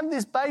rather have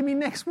this baby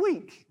next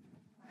week."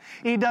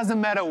 It doesn't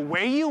matter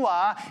where you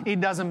are.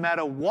 It doesn't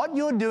matter what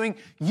you're doing.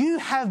 You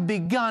have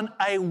begun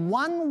a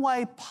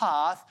one-way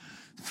path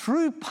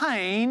through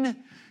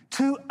pain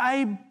to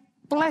a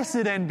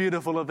blessed and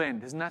beautiful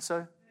event. Isn't that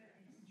so?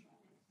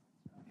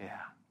 Yeah.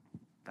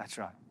 That's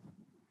right.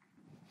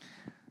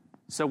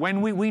 So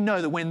when we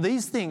know that when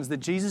these things that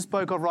Jesus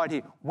spoke of right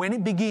here, when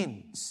it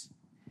begins,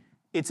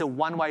 it's a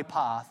one-way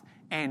path,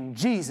 and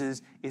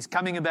Jesus is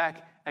coming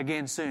back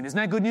again soon. Isn't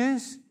that good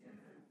news?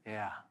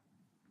 Yeah.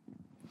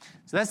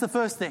 So that's the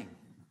first thing.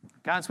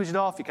 You can't switch it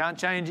off, you can't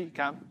change it, you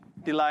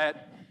can't delay it.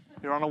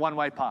 You're on a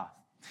one-way path.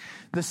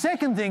 The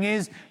second thing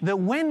is that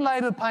when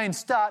labour pains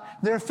start,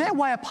 they're a fair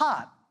way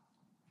apart.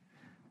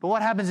 But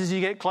what happens is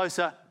you get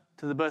closer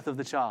to the birth of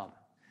the child.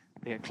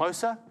 They get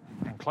closer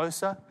and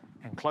closer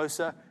and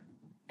closer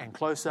and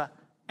closer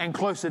and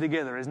closer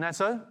together. Isn't that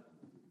so?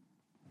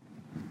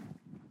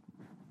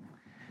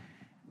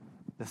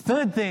 The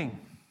third thing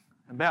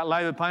about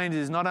labour pains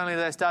is not only do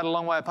they start a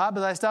long way apart,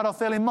 but they start off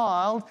fairly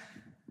mild,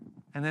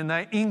 and then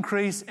they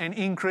increase and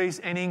increase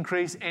and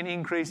increase and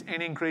increase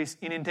and increase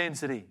in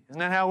intensity. Isn't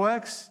that how it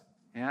works?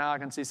 Yeah, I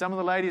can see some of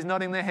the ladies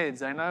nodding their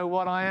heads. They know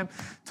what I am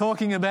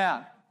talking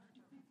about.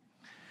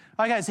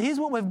 Okay, so here's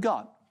what we've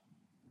got.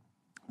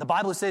 The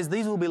Bible says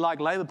these will be like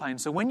labour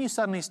pains. So when you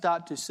suddenly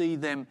start to see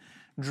them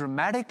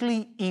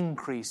dramatically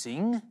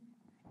increasing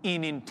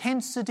in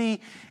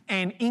intensity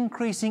and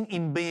increasing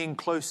in being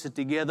closer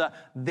together,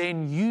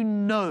 then you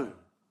know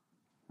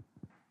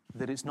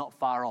that it's not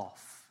far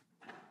off.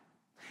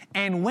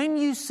 And when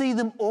you see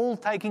them all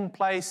taking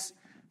place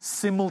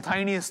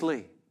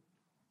simultaneously,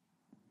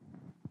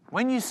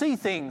 when you see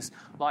things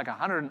like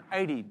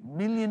 180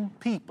 million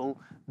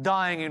people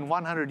dying in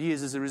 100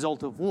 years as a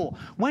result of war,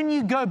 when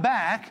you go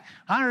back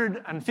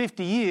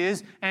 150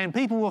 years and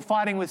people were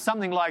fighting with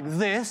something like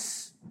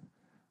this,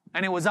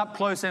 and it was up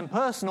close and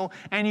personal,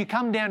 and you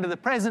come down to the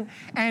present,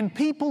 and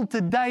people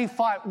today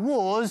fight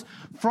wars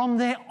from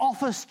their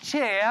office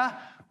chair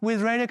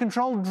with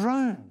radio-controlled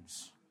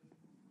drones.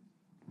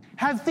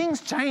 Have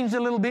things changed a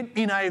little bit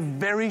in a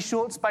very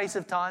short space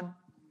of time?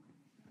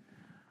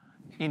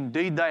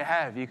 Indeed they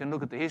have. You can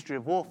look at the history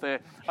of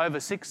warfare over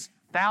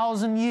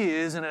 6,000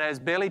 years, and it has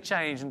barely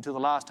changed until the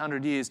last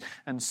 100 years.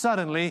 And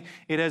suddenly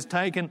it has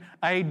taken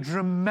a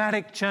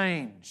dramatic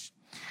change.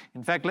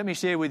 In fact, let me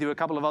share with you a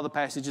couple of other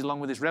passages along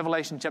with this.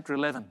 Revelation chapter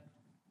 11.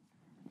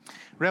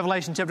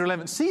 Revelation chapter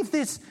 11. See if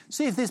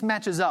this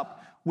matches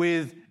up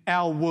with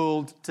our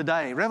world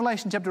today.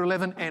 Revelation chapter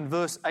 11 and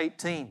verse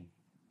 18.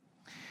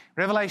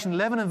 Revelation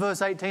 11 and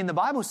verse 18, the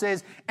Bible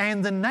says,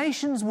 "And the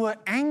nations were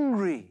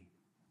angry.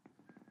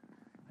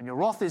 And your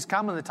wrath is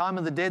come, and the time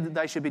of the dead, that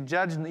they should be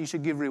judged, and that you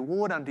should give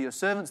reward unto your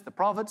servants, the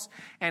prophets,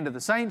 and to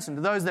the saints, and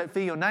to those that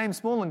fear your name,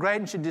 small and great,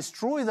 and should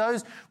destroy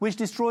those which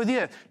destroy the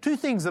earth." Two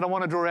things that I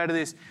want to draw out of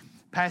this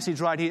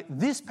passage right here.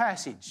 This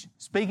passage,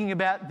 speaking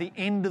about the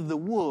end of the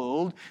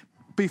world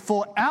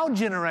before our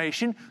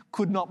generation,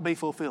 could not be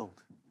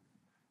fulfilled.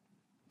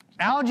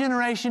 Our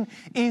generation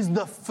is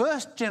the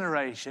first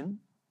generation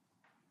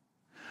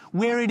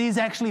where it is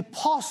actually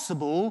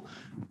possible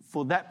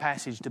for that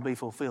passage to be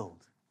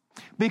fulfilled.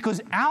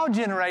 Because our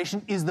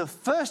generation is the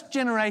first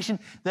generation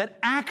that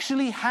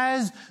actually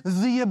has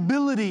the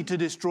ability to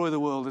destroy the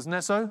world. Isn't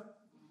that so?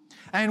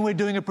 And we're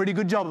doing a pretty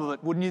good job of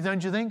it, wouldn't you,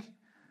 don't you think?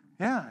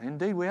 Yeah,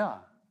 indeed we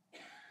are.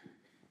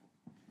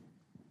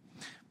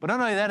 But not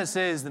only that, it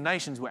says the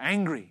nations were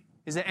angry.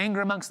 Is there anger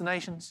amongst the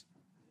nations?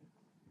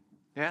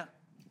 Yeah.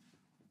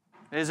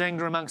 There's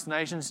anger amongst the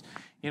nations.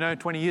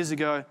 20 years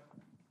ago,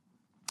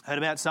 I heard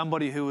about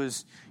somebody who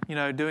was,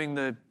 doing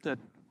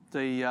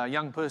the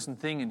young person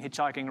thing and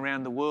hitchhiking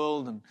around the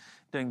world and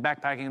doing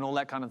backpacking and all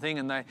that kind of thing,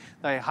 and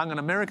they hung an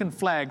American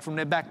flag from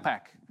their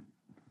backpack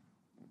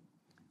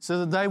so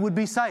that they would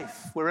be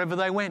safe wherever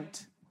they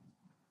went.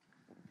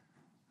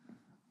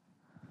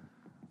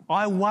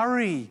 I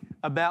worry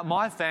about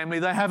my family.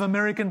 They have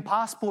American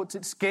passports.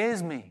 It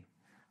scares me.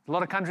 A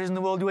lot of countries in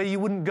the world where you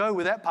wouldn't go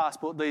with that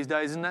passport these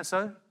days, isn't that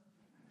so?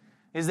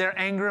 Is there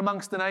anger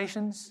amongst the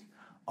nations?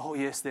 Oh,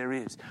 yes, there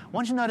is. I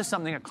want you to notice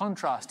something, a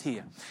contrast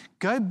here.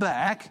 Go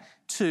back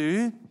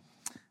to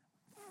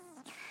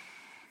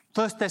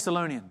 1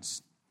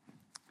 Thessalonians,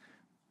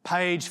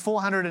 page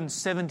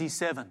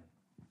 477.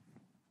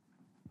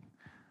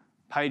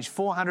 Page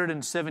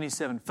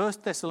 477. 1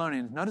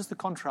 Thessalonians, notice the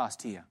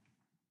contrast here.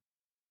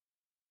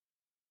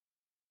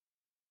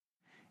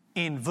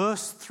 In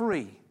verse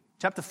 3,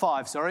 chapter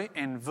 5,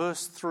 and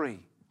verse 3.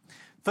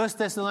 1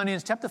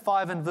 Thessalonians chapter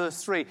 5 and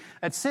verse 3,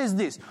 it says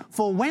this,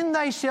 "For when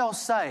they shall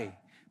say,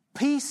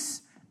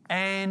 peace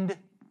and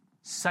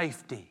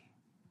safety,"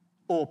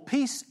 or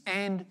peace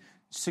and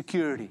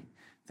security,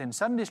 "then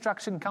sudden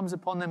destruction comes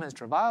upon them as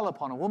travail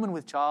upon a woman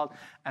with child,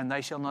 and they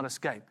shall not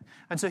escape."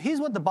 And so here's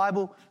how the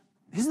Bible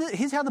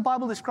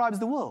describes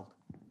the world.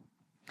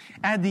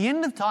 At the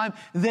end of time,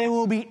 there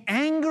will be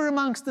anger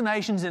amongst the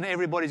nations, and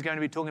everybody's going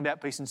to be talking about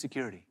peace and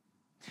security.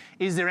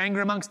 Is there anger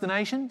amongst the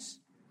nations?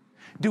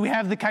 Do we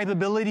have the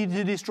capability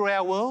to destroy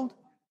our world?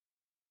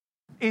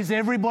 Is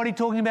everybody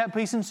talking about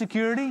peace and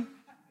security?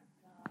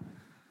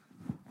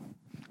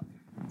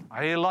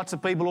 I hear lots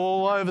of people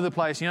all over the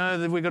place,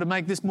 that we've got to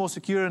make this more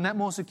secure and that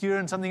more secure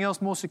and something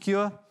else more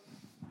secure.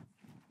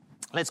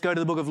 Let's go to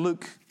the book of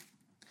Luke.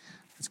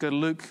 Let's go to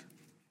Luke.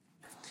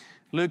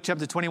 Luke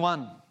chapter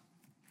 21.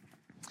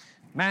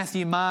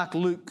 Matthew, Mark,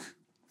 Luke,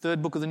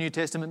 third book of the New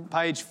Testament,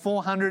 page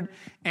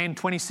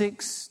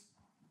 426.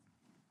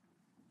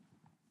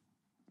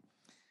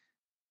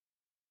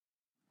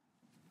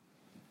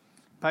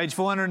 Page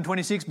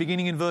 426,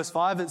 beginning in verse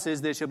 5, it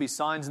says, "There shall be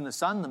signs in the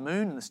sun, the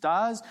moon, and the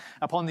stars.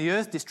 Upon the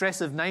earth, distress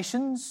of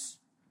nations."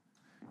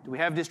 Do we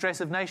have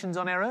distress of nations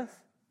on our earth?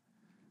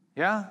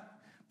 Yeah?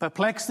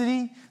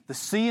 Perplexity, the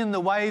sea and the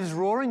waves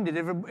roaring. Did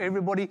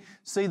everybody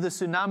see the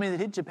tsunami that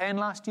hit Japan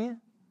last year?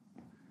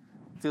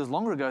 Feels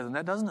longer ago than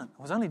that, doesn't it? It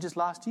was only just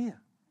last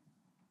year.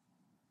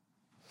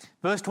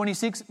 Verse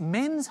 26,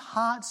 men's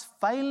hearts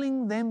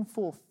failing them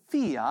for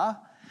fear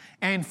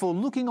and for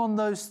looking on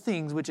those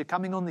things which are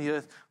coming on the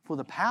earth, for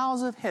the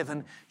powers of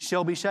heaven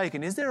shall be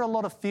shaken. Is there a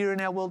lot of fear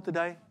in our world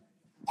today?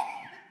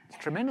 There's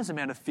a tremendous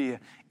amount of fear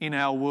in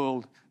our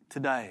world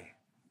today.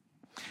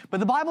 But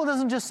the Bible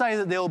doesn't just say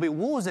that there will be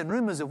wars and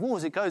rumours of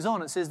wars. It goes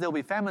on. It says there will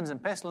be famines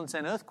and pestilence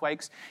and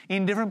earthquakes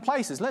in different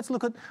places. Let's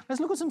look at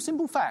some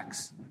simple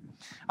facts.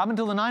 Up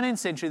until the 19th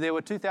century, there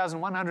were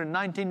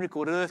 2,119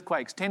 recorded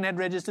earthquakes. 10 had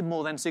registered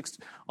more than 6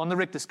 on the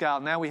Richter scale.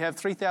 Now we have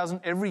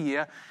 3,000 every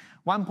year.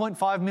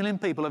 1.5 million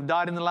people have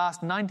died in the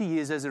last 90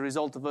 years as a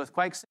result of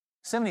earthquakes.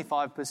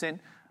 75%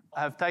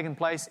 have taken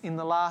place in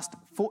the last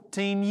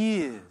 14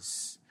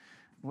 years.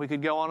 We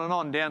could go on and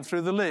on down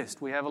through the list.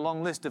 We have a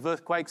long list of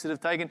earthquakes that have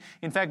taken...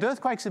 In fact,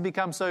 earthquakes have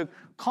become so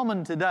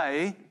common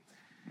today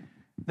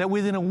that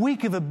within a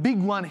week of a big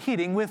one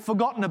hitting, we've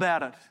forgotten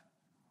about it.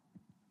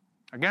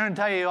 I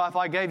guarantee you, if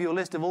I gave you a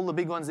list of all the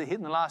big ones that hit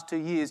in the last 2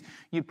 years,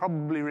 you'd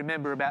probably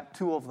remember about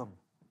 2 of them.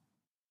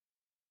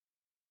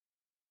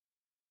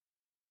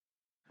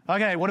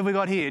 Okay, what have we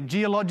got here?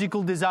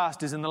 Geological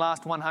disasters in the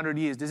last 100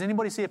 years. Does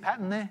anybody see a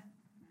pattern there?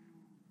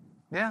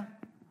 Yeah?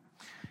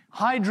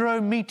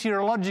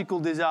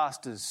 Hydrometeorological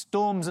disasters,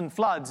 storms and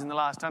floods in the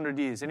last 100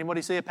 years.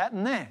 Anybody see a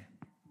pattern there?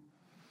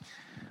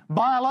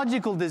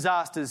 Biological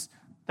disasters,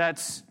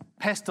 that's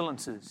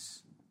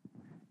pestilences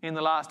in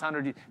the last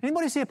 100 years.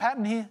 Anybody see a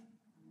pattern here?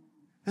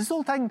 This is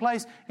all taking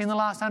place in the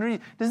last 100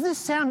 years. Does this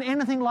sound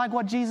anything like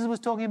what Jesus was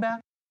talking about?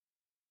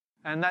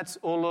 And that's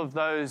all of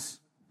those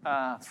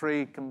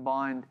 3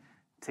 combined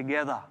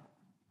together.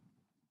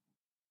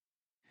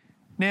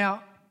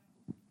 Now,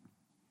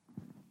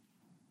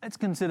 let's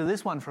consider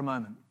this one for a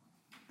moment.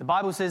 The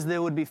Bible says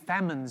there would be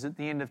famines at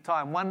the end of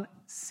time.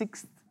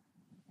 1/6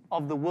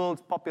 of the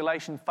world's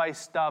population face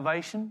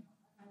starvation.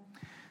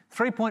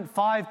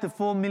 3.5 to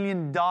 4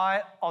 million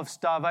die of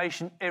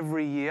starvation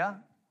every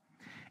year.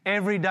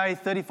 Every day,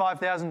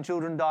 35,000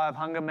 children die of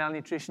hunger,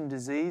 malnutrition,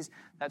 disease.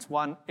 That's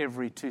 1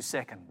 every 2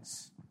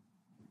 seconds.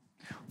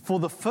 For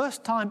the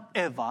first time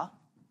ever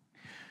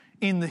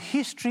in the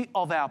history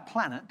of our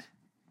planet,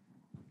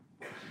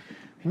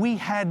 we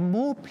had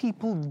more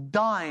people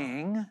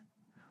dying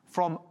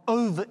from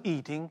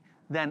overeating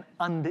than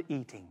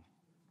undereating.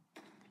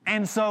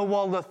 And so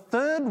while the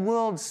third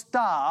world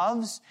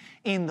starves,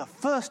 in the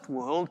first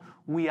world,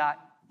 we are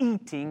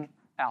eating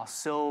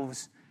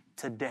ourselves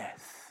to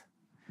death.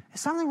 Is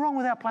something wrong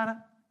with our planet?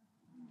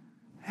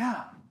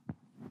 Yeah.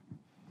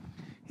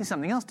 Here's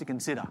something else to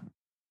consider.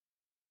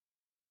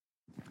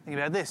 Think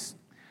about this.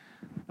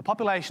 The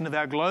population of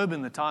our globe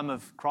in the time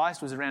of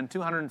Christ was around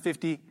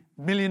 250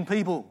 million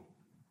people.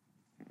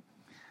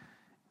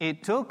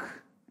 It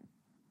took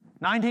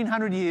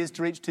 1,900 years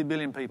to reach 2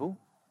 billion people.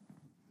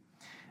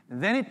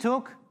 Then it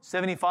took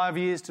 75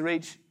 years to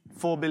reach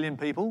 4 billion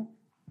people.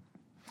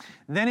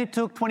 Then it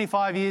took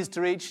 25 years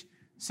to reach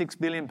 6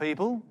 billion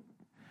people.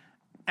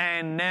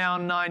 And now,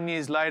 9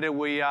 years later,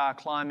 we are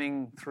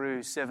climbing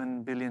through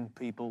 7 billion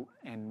people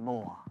and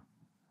more.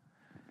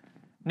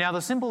 Now,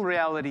 the simple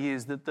reality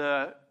is that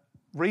the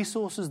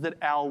resources that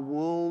our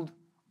world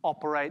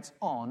operates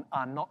on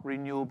are not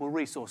renewable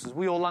resources.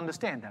 We all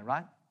understand that,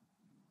 right?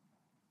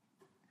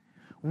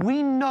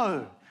 We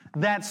know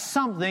that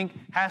something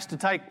has to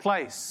take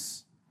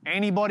place.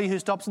 Anybody who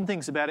stops and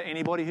thinks about it,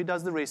 anybody who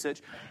does the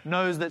research,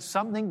 knows that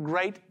something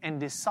great and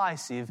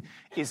decisive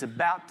is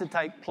about to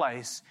take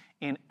place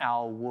in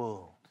our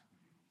world.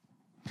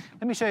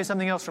 Let me show you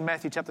something else from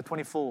Matthew chapter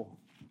 24.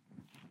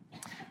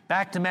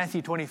 Back to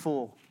Matthew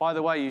 24. By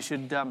the way, you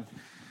should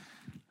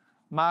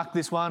mark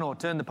this one or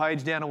turn the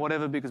page down or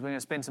whatever, because we're going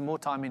to spend some more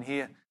time in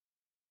here.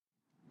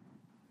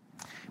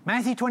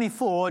 Matthew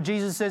 24,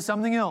 Jesus says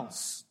something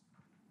else.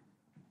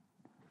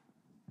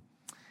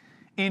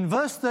 In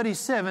verse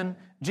 37,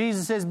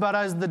 Jesus says, "But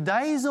as the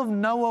days of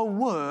Noah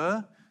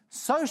were,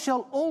 so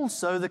shall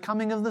also the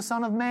coming of the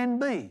Son of Man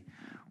be."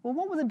 Well,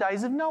 what were the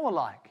days of Noah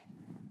like?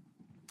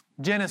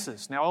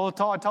 Genesis. Now,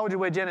 I told you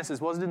where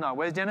Genesis was, didn't I?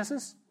 Where's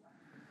Genesis?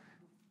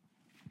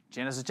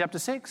 Genesis chapter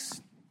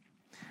 6.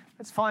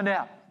 Let's find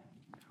out.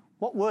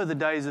 What were the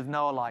days of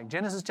Noah like?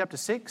 Genesis chapter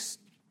 6.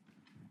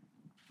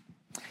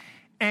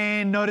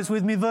 And notice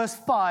with me verse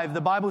 5. The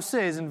Bible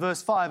says in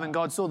verse 5, "And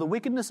God saw the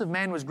wickedness of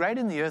man was great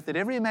in the earth, that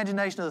every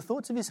imagination of the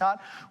thoughts of his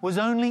heart was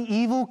only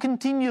evil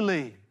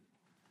continually."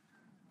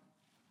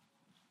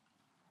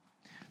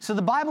 So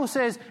the Bible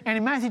says, and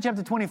in Matthew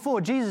chapter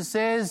 24, Jesus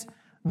says,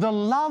 "The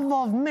love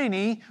of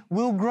many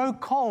will grow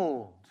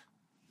cold."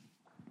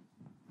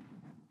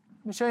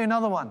 Let me show you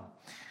another one.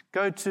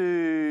 Go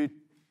to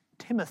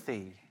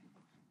Timothy.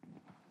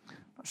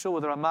 Not sure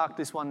whether I marked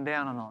this one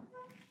down or not.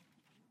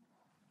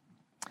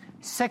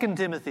 2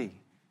 Timothy,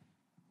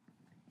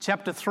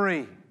 chapter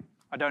 3.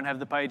 I don't have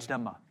the page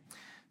number.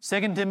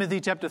 2 Timothy,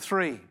 chapter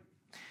 3.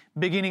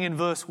 beginning in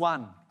verse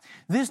 1.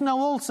 This know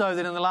also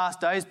that in the last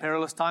days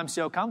perilous times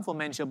shall come, for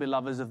men shall be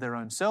lovers of their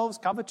own selves,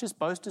 covetous,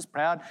 boasters,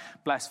 proud,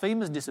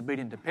 blasphemers,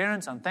 disobedient to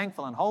parents,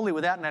 unthankful, unholy,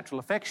 without natural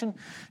affection,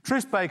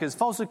 truce breakers,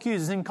 false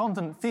accusers,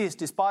 incontinent, fierce,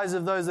 despisers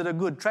of those that are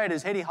good,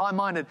 traitors, heady,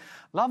 high-minded,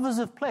 lovers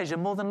of pleasure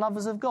more than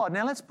lovers of God.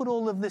 Now let's put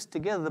all of this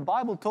together. The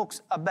Bible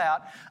talks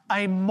about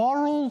a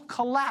moral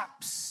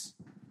collapse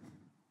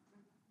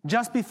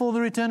just before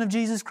the return of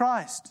Jesus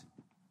Christ.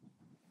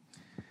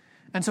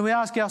 And so we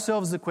ask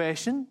ourselves the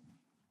question,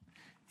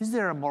 is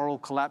there a moral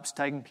collapse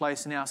taking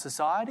place in our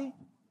society?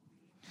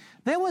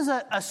 There was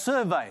a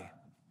survey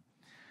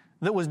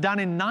that was done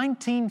in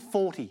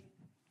 1940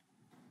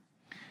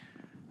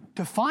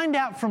 to find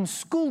out from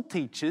school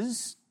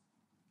teachers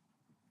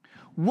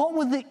what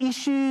were the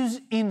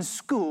issues in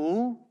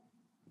school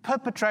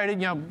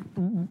perpetrated,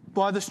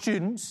 by the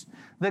students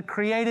that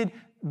created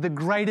the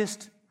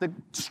greatest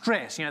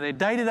stress, their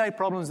day-to-day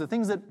problems, the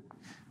things that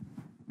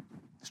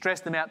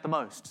stressed them out the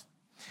most.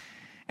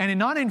 And in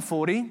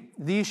 1940,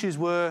 the issues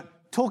were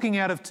talking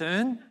out of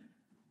turn,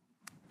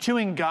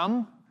 chewing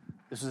gum,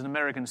 this was an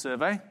American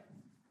survey,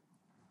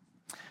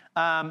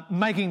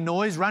 making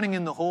noise, running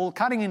in the hall,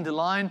 cutting into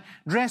line,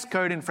 dress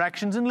code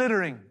infractions and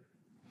littering.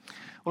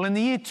 Well, in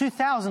the year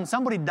 2000,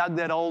 somebody dug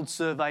that old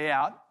survey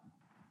out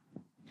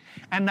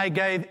and they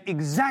gave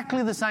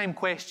exactly the same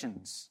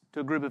questions to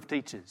a group of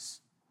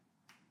teachers.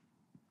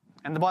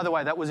 And by the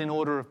way, that was in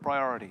order of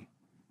priority.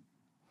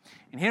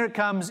 And here it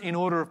comes in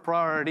order of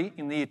priority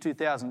in the year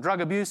 2000. Drug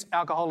abuse,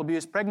 alcohol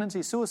abuse,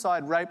 pregnancy,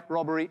 suicide, rape,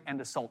 robbery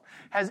and assault.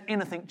 Has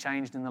anything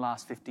changed in the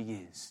last 50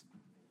 years?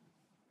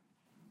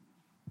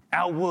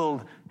 Our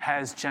world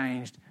has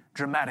changed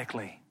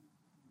dramatically.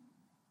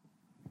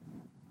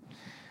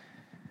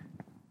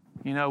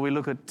 We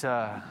look at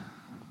the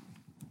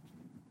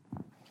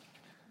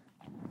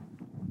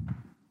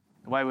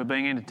way we're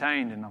being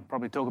entertained, and I'll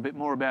probably talk a bit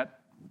more about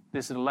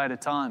this at a later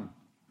time.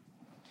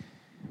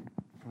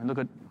 We look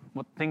at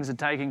what things are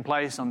taking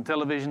place on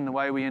television, the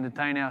way we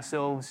entertain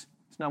ourselves.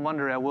 It's no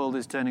wonder our world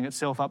is turning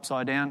itself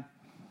upside down.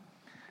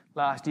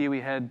 Last year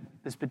we had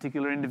this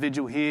particular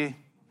individual here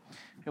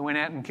who went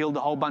out and killed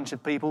a whole bunch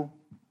of people.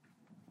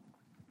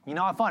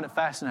 I find it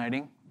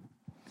fascinating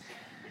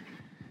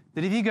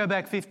that if you go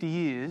back 50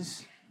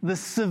 years, the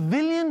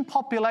civilian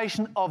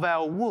population of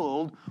our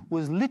world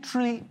was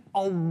literally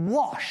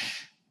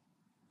awash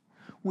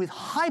with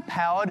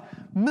high-powered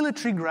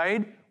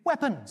military-grade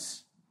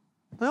weapons.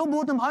 They all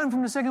brought them home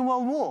from the Second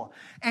World War.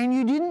 And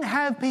you didn't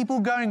have people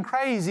going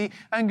crazy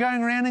and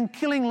going around and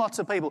killing lots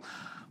of people.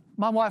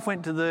 My wife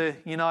went to the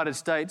United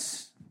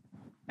States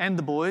and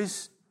the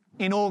boys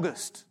in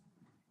August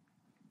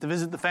to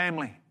visit the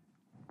family.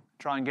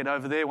 Try and get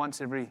over there once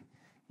every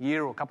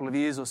year or a couple of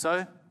years or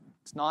so.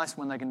 It's nice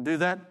when they can do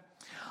that.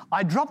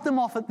 I dropped them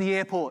off at the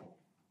airport.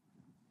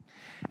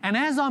 And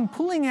as I'm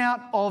pulling out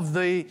of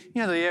the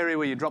area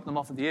where you drop them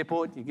off at the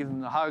airport, you give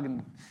them a hug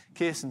and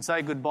kiss and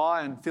say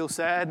goodbye and feel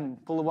sad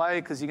and pull away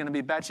because you're going to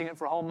be batching it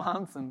for a whole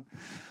month, and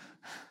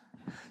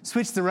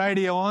switch the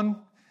radio on,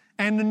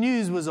 and the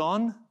news was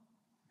on.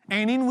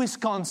 And in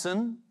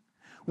Wisconsin,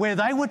 where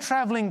they were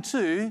travelling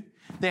to,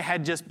 there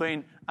had just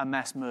been a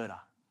mass murder.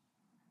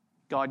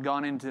 Guy had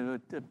gone into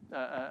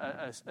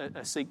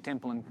a Sikh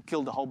temple and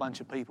killed a whole bunch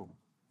of people.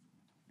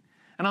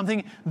 And I'm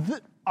thinking,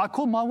 I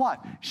called my wife.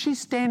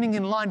 She's standing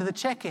in line to the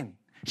check-in.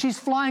 She's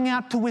flying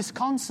out to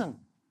Wisconsin.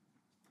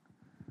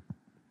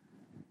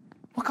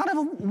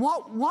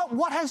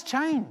 What has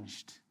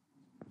changed?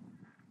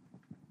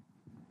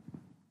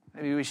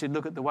 Maybe we should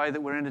look at the way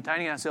that we're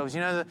entertaining ourselves.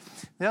 The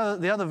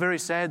other very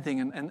sad thing,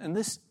 and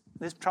this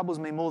troubles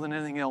me more than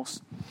anything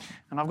else,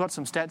 and I've got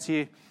some stats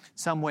here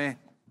somewhere.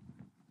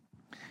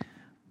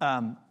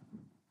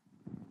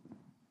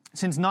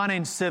 Since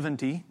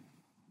 1970,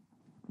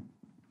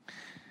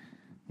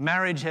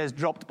 marriage has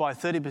dropped by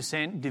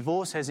 30%,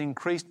 divorce has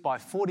increased by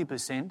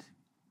 40%,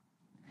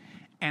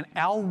 and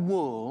our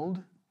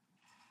world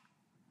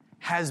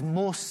has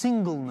more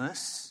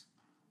singleness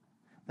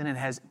than it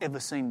has ever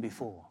seen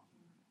before.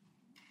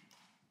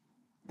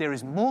 There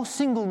is more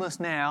singleness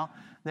now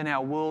than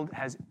our world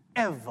has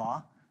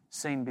ever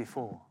seen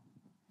before.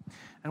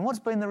 And what's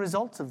been the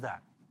results of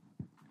that?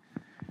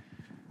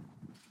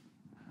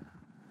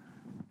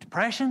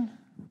 Depression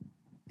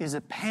is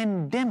a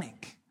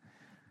pandemic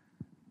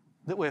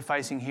that we're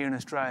facing here in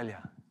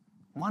Australia.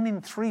 1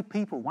 in 3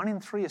 people, 1 in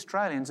 3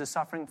 Australians are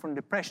suffering from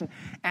depression.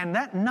 And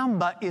that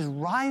number is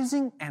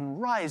rising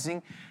and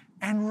rising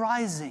and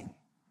rising.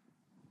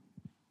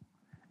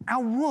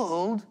 Our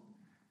world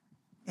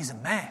is a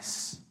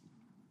mess.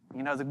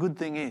 The good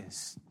thing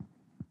is,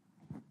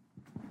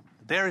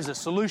 there is a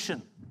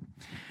solution.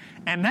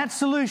 And that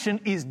solution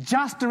is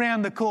just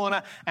around the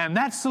corner, and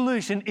that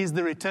solution is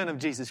the return of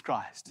Jesus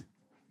Christ.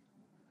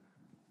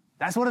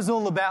 That's what it's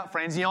all about,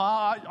 friends. You know,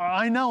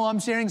 I know I'm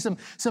sharing some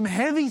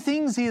heavy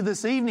things here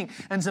this evening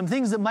and some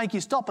things that make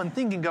you stop and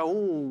think and go,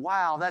 oh,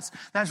 wow,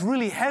 that's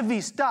really heavy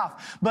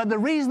stuff. But the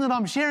reason that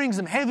I'm sharing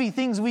some heavy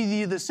things with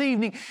you this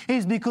evening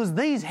is because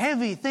these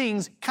heavy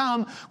things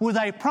come with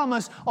a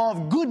promise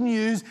of good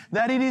news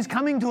that it is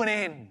coming to an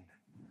end.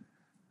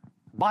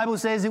 The Bible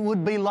says it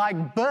would be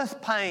like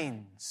birth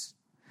pains.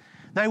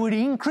 They would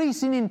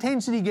increase in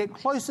intensity, get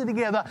closer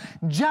together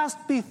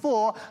just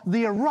before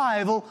the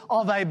arrival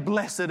of a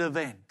blessed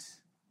event.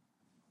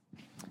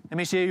 Let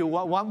me share you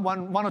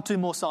one or two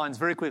more signs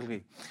very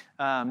quickly.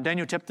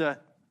 Daniel chapter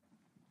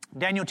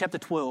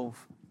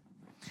 12.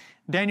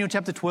 Daniel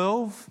chapter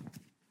 12.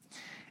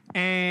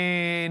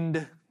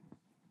 And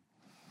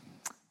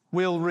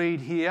we'll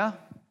read here.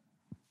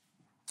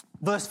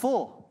 Verse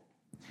 4.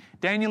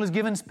 Daniel is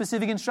given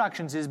specific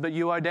instructions. He says, but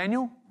you, O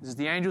Daniel, this is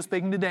the angel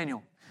speaking to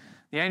Daniel.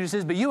 The angel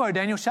says, but you, O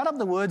Daniel, shut up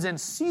the words and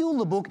seal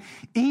the book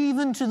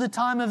even to the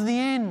time of the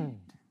end.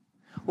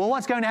 Well,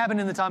 what's going to happen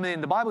in the time of the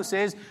end? The Bible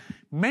says,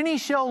 many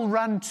shall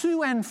run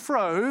to and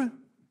fro,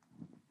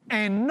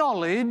 and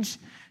knowledge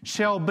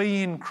shall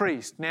be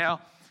increased.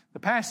 Now, the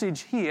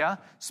passage here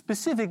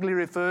specifically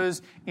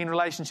refers in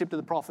relationship to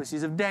the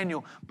prophecies of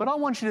Daniel. But I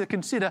want you to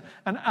consider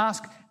and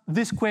ask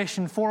this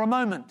question for a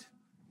moment.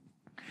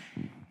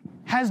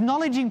 Has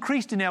knowledge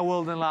increased in our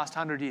world in the last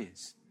 100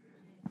 years?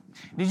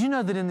 Did you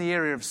know that in the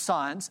area of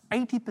science,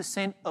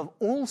 80% of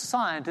all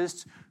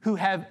scientists who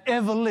have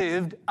ever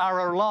lived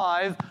are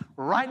alive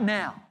right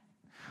now?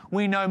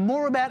 We know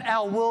more about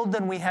our world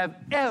than we have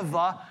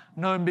ever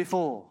known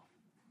before.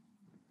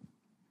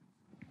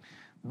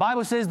 The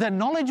Bible says that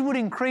knowledge would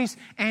increase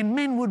and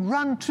men would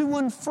run to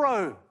and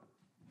fro.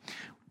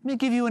 Let me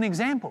give you an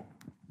example.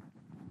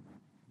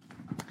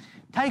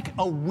 Take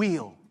a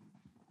wheel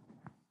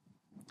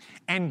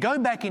and go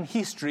back in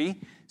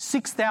history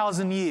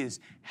 6,000 years.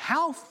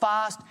 How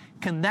fast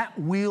can that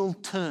wheel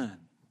turn?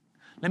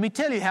 Let me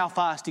tell you how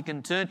fast it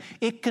can turn.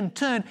 It can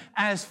turn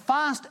as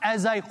fast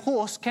as a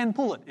horse can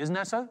pull it. Isn't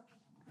that so?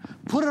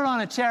 Put it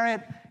on a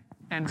chariot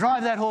and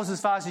drive that horse as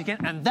fast as you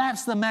can, and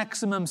that's the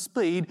maximum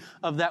speed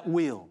of that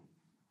wheel.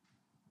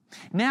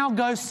 Now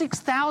go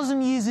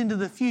 6,000 years into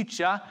the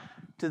future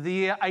to the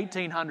year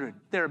 1800,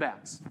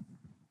 thereabouts.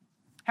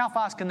 How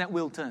fast can that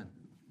wheel turn?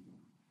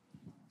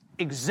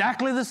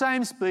 Exactly the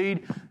same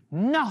speed.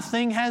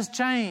 Nothing has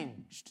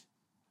changed.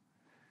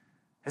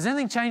 Has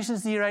anything changed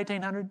since the year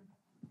 1800?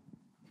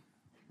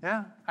 Yeah,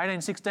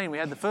 1816, we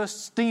had the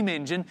first steam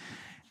engine,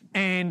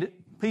 and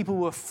people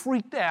were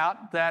freaked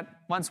out that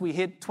once we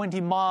hit 20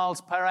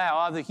 miles per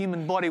hour, the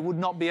human body would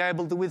not be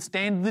able to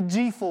withstand the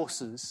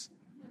G-forces.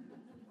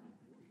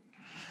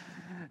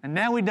 And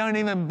now we don't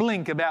even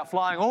blink about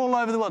flying all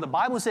over the world. The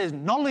Bible says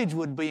knowledge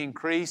would be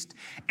increased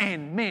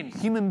and men,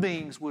 human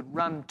beings, would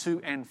run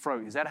to and fro.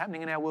 Is that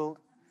happening in our world?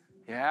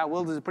 Yeah, our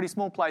world is a pretty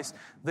small place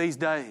these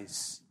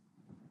days.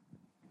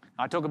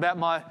 I talk about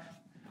my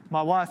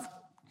wife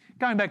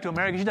going back to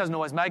America. She doesn't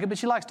always make it, but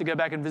she likes to go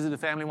back and visit her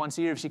family once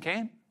a year if she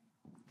can.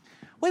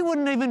 We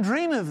wouldn't even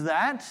dream of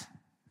that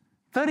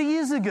 30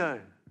 years ago.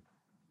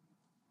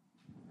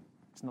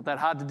 It's not that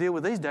hard to deal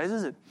with these days,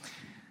 is it?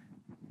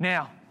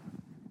 Now,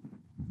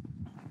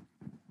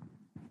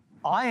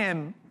 I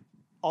am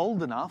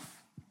old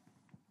enough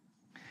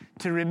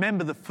to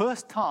remember the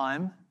first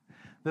time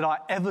that I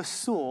ever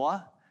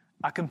saw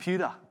a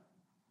computer.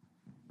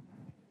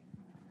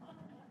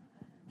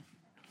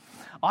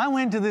 I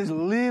went to this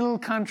little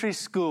country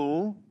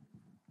school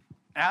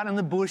out in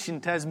the bush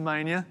in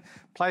Tasmania,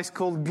 a place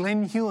called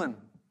Glen Huon.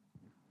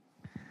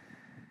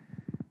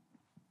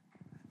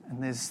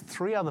 And there's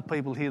 3 other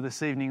people here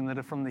this evening that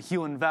are from the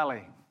Huon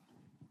Valley.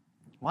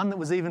 One that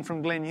was even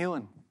from Glen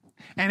Huon.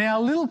 And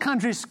our little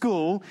country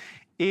school,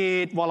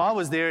 while I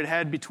was there, it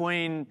had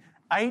between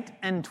 8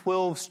 and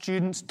 12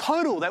 students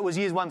total. That was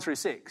years 1 through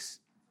 6.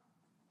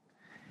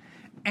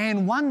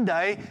 And one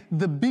day,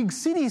 the big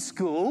city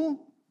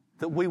school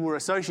that we were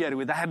associated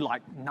with, they had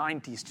like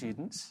 90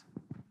 students,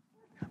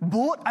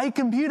 bought a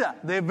computer,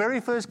 their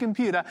very first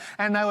computer,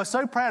 and they were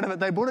so proud of it,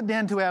 they brought it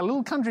down to our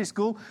little country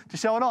school to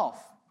show it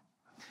off.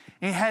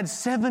 It had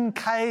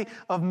 7K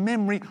of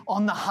memory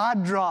on the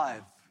hard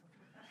drive.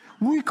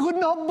 We could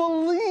not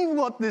believe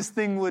what this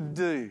thing would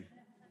do.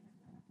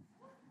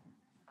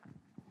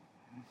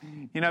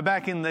 You know,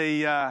 back in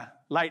the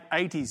late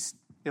 80s,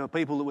 there were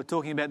people that were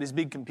talking about this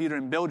big computer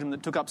in Belgium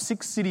that took up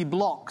 6 city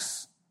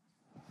blocks.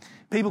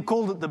 People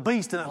called it the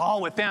beast, and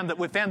we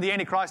found the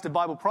Antichrist of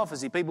Bible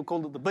prophecy. People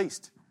called it the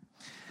beast.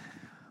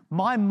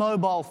 My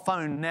mobile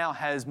phone now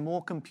has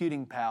more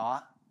computing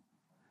power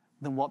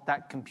than what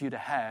that computer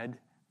had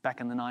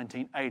back in the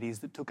 1980s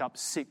that took up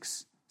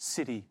 6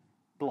 city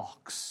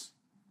blocks.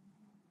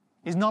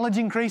 Is knowledge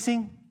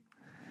increasing?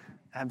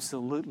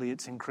 Absolutely,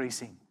 it's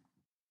increasing.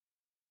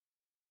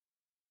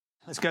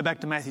 Let's go back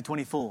to Matthew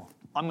 24.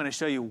 I'm going to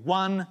show you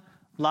one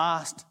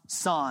last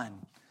sign.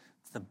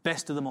 It's the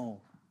best of them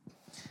all.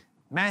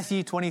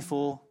 Matthew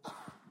 24.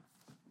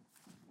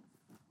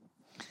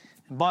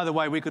 And by the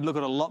way, we could look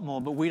at a lot more,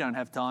 but we don't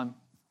have time.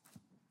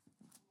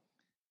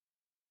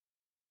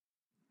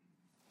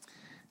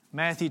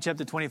 Matthew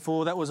chapter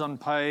 24, that was on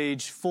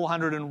page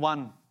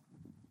 401.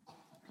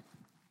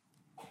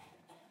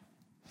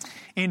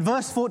 In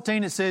verse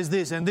 14 it says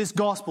this, and this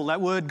gospel,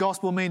 that word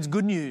gospel means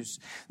good news.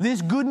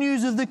 This good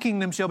news of the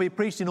kingdom shall be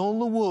preached in all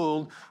the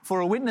world for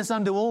a witness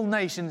unto all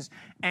nations,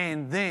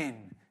 and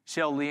then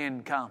shall the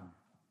end come.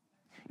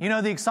 You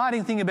know, the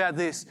exciting thing about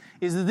this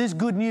is that this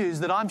good news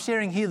that I'm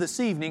sharing here this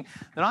evening,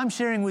 that I'm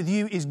sharing with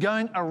you, is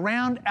going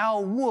around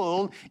our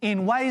world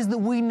in ways that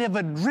we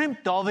never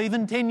dreamt of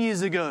even 10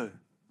 years ago.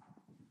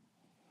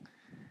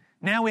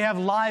 Now we have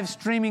live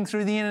streaming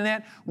through the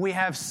internet. We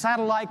have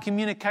satellite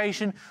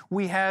communication.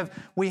 We have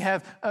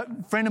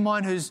a friend of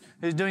mine who's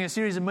doing a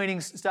series of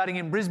meetings starting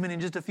in Brisbane in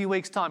just a few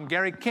weeks' time,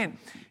 Gary Kent.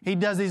 He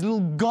does these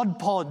little God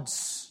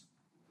pods,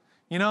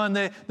 you know, and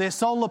they're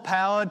solar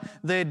powered,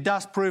 they're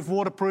dust proof,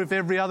 waterproof,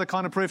 every other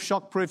kind of proof,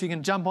 shock proof. You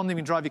can jump on them,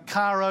 you can drive your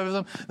car over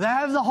them. They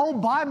have the whole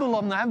Bible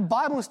on them. They have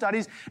Bible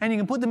studies, and you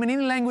can put them in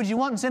any language you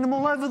want and send them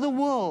all over the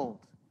world.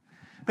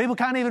 People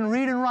can't even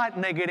read and write,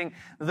 and they're getting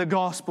the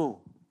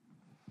gospel.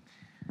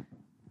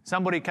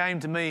 Somebody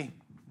came to me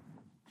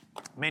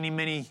not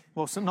many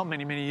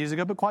years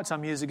ago, but quite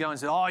some years ago, and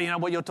said, you know,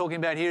 what you're talking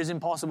about here is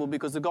impossible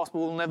because the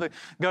gospel will never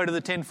go to the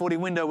 1040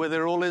 window where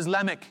they're all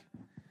Islamic.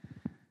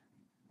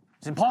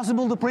 It's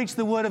impossible to preach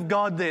the word of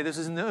God there. This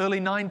was in the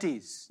early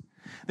 90s.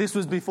 This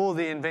was before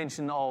the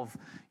invention of,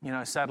 you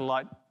know,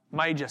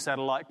 major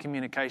satellite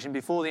communication,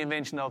 before the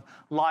invention of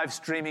live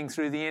streaming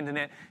through the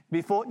internet,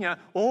 before, you know,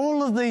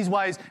 all of these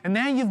ways. And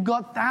now you've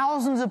got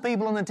thousands of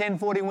people in the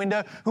 1040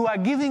 window who are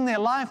giving their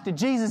life to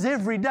Jesus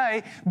every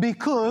day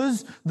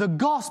because the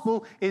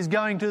gospel is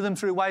going to them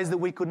through ways that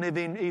we couldn't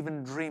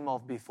even dream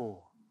of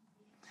before.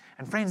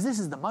 And friends, this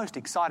is the most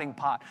exciting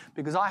part,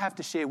 because I have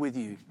to share with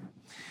you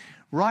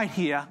right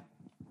here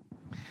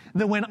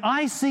that when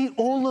I see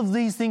all of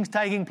these things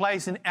taking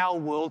place in our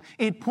world,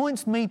 it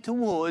points me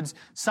towards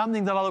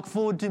something that I look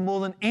forward to more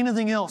than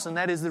anything else, and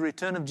that is the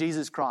return of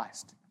Jesus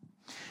Christ.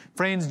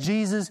 Friends,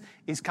 Jesus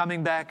is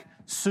coming back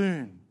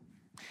soon.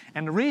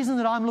 And the reason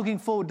that I'm looking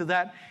forward to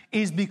that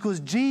is because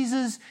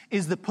Jesus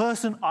is the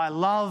person I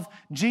love.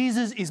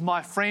 Jesus is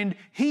my friend.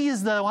 He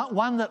is the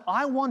one that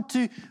I want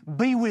to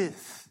be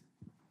with.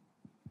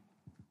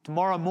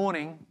 Tomorrow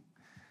morning,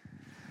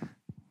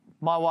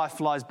 my wife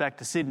flies back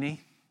to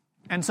Sydney.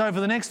 And so for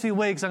the next few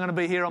weeks, I'm going to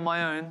be here on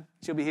my own.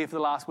 She'll be here for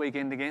the last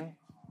weekend again.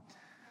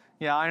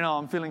 Yeah, I know,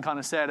 I'm feeling kind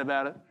of sad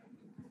about it.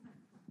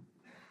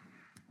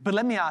 But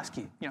let me ask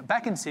you,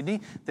 back in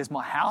Sydney, there's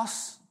my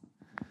house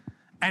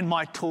and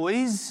my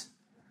toys.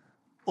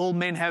 All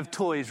men have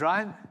toys,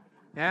 right?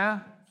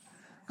 Yeah?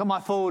 Got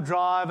my four-wheel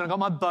drive and I've got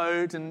my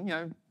boat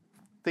and,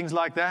 things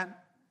like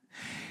that.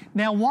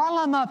 Now, while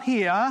I'm up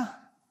here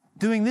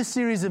doing this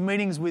series of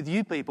meetings with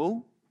you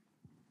people,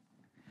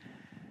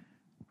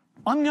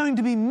 I'm going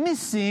to be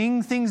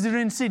missing things that are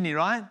in Sydney,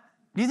 right?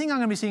 Do you think I'm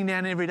going to be sitting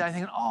down every day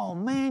thinking, oh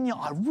man,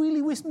 I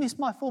really miss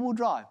my four-wheel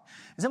drive?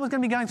 Is that what's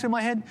going to be going through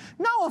my head?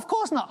 No, of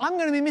course not. I'm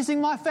going to be missing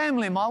my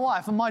family, my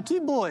wife and my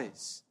two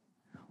boys.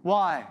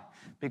 Why?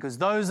 Because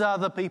those are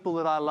the people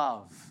that I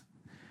love.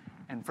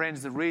 And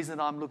friends, the reason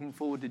I'm looking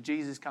forward to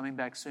Jesus coming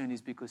back soon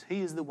is because He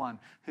is the one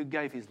who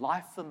gave His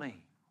life for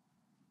me.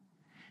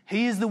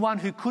 He is the one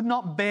who could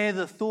not bear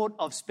the thought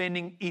of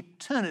spending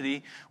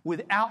eternity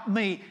without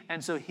me.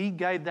 And so He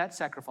gave that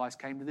sacrifice,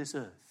 came to this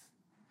earth.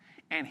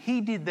 And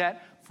He did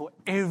that for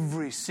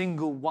every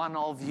single one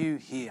of you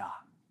here.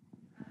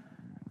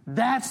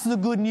 That's the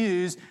good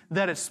news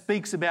that it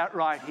speaks about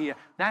right here.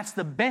 That's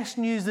the best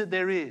news that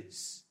there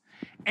is.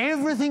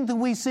 Everything that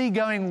we see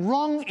going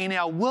wrong in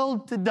our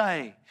world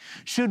today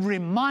should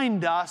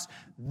remind us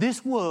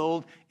this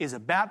world is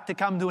about to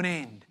come to an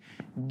end.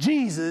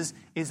 Jesus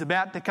is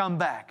about to come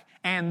back,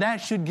 and that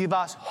should give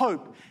us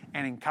hope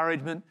and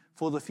encouragement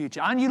for the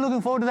future. Aren't you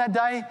looking forward to that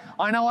day?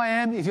 I know I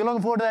am. If you're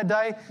looking forward to that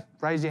day,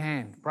 raise your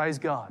hand. Praise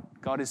God.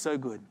 God is so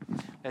good.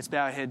 Let's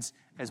bow our heads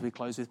as we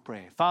close with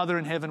prayer. Father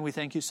in heaven, we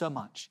thank You so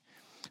much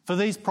for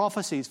these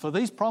prophecies, for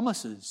these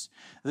promises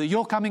that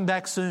You're coming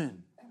back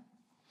soon.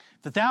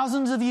 For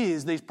thousands of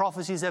years, these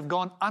prophecies have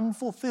gone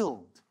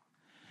unfulfilled,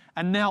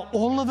 and now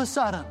all of a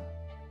sudden,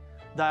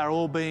 they are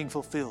all being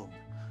fulfilled.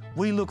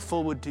 We look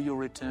forward to Your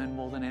return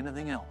more than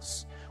anything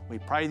else. We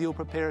pray that You'll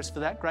prepare us for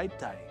that great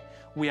day.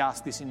 We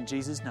ask this in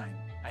Jesus' name.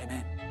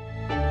 Amen.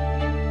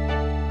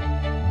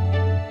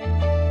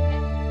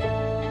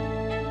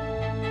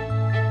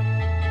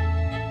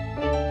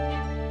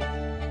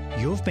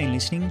 You've been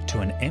listening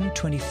to an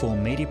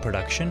M24 media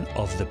production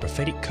of The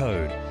Prophetic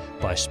Code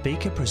by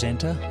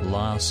speaker-presenter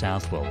Lyle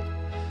Southwell.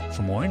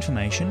 For more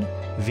information,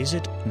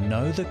 visit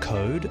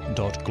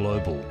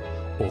knowthecode.global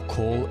or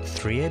call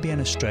 3ABN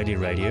Australia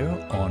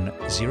Radio on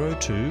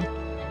 02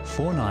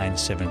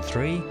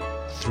 4973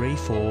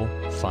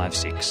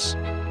 3456.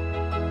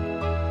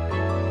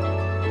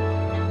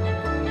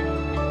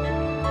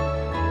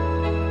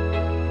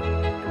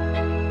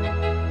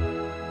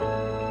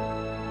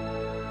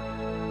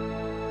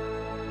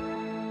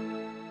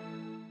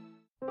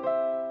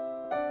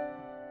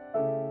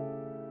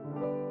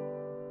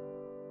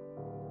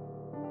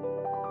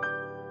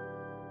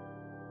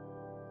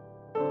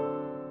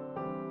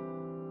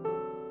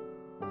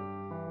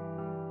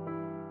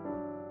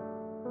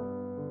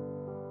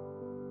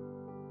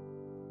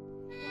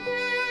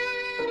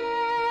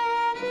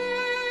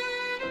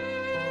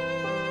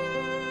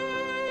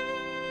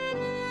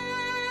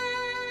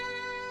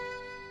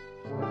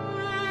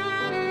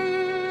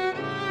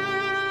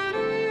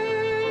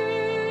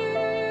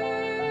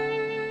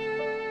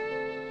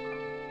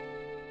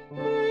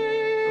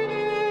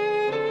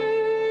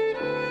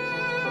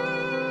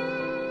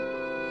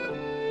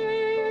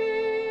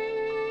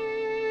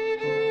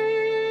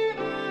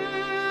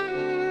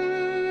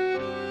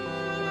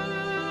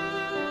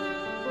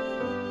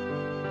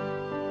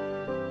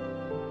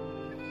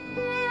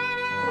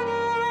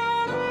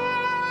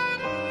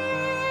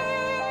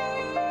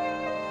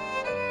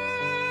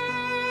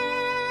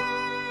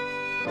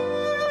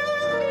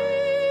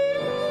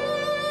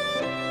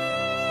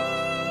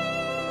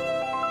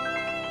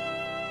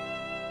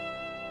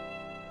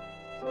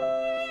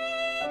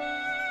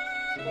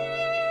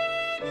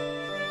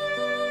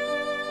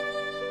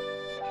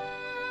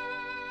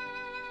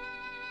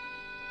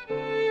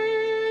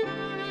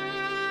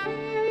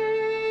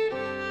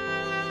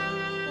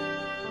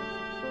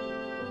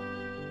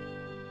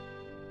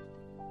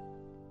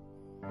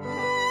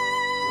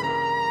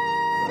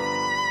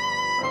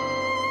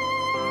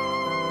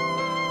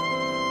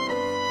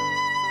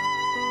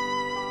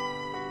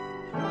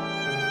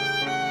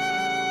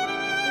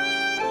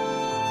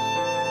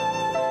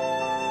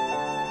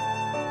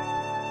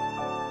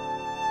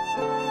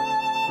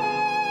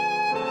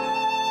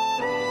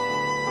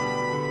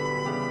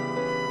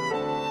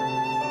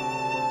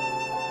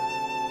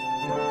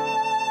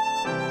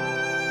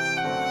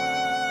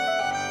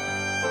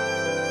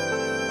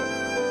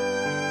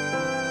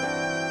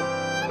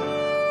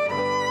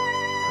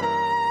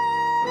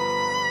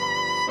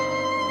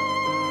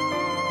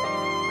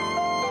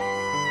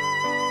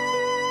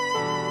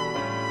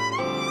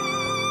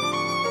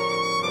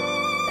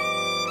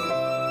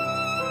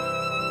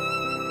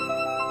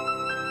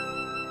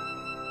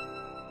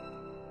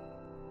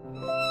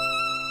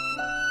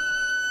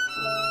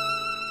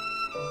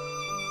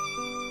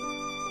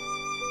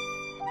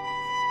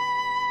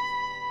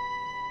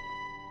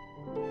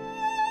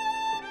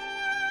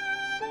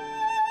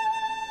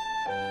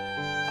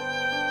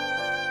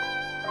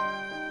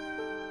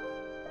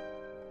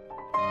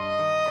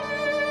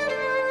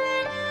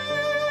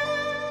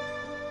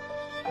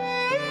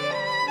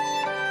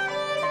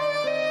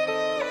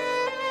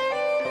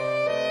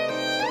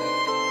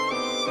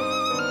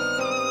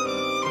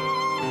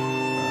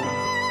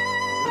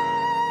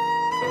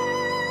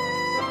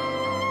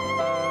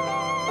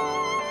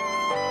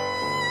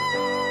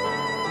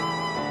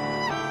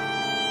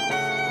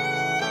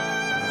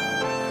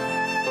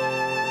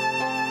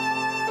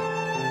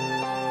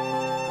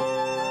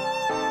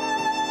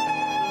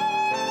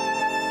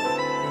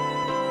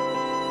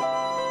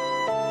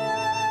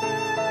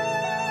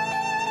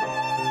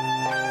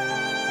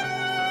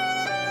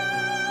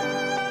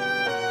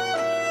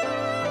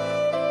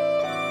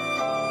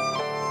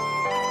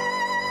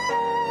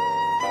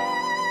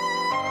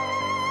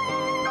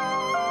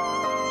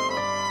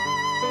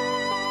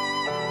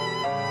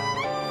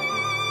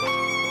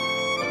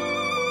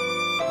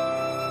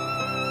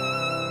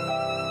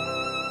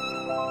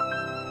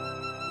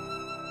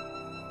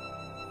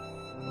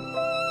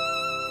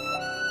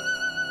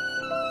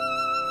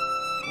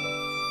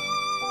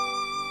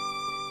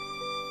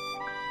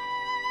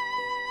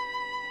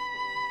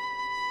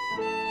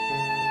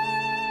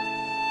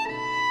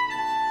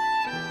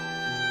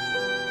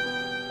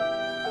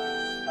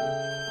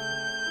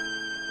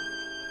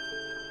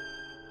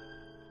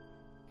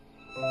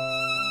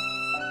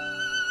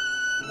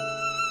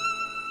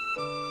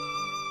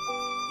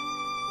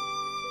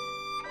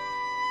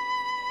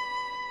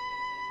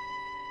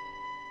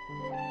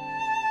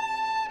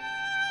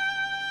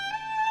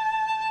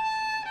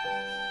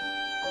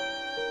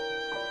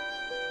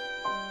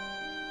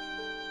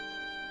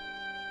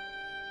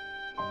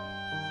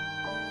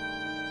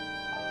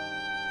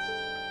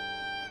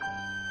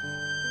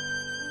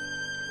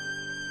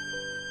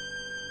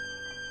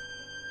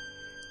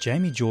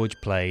 Jamie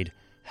George played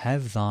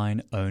Have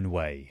Thine Own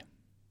Way.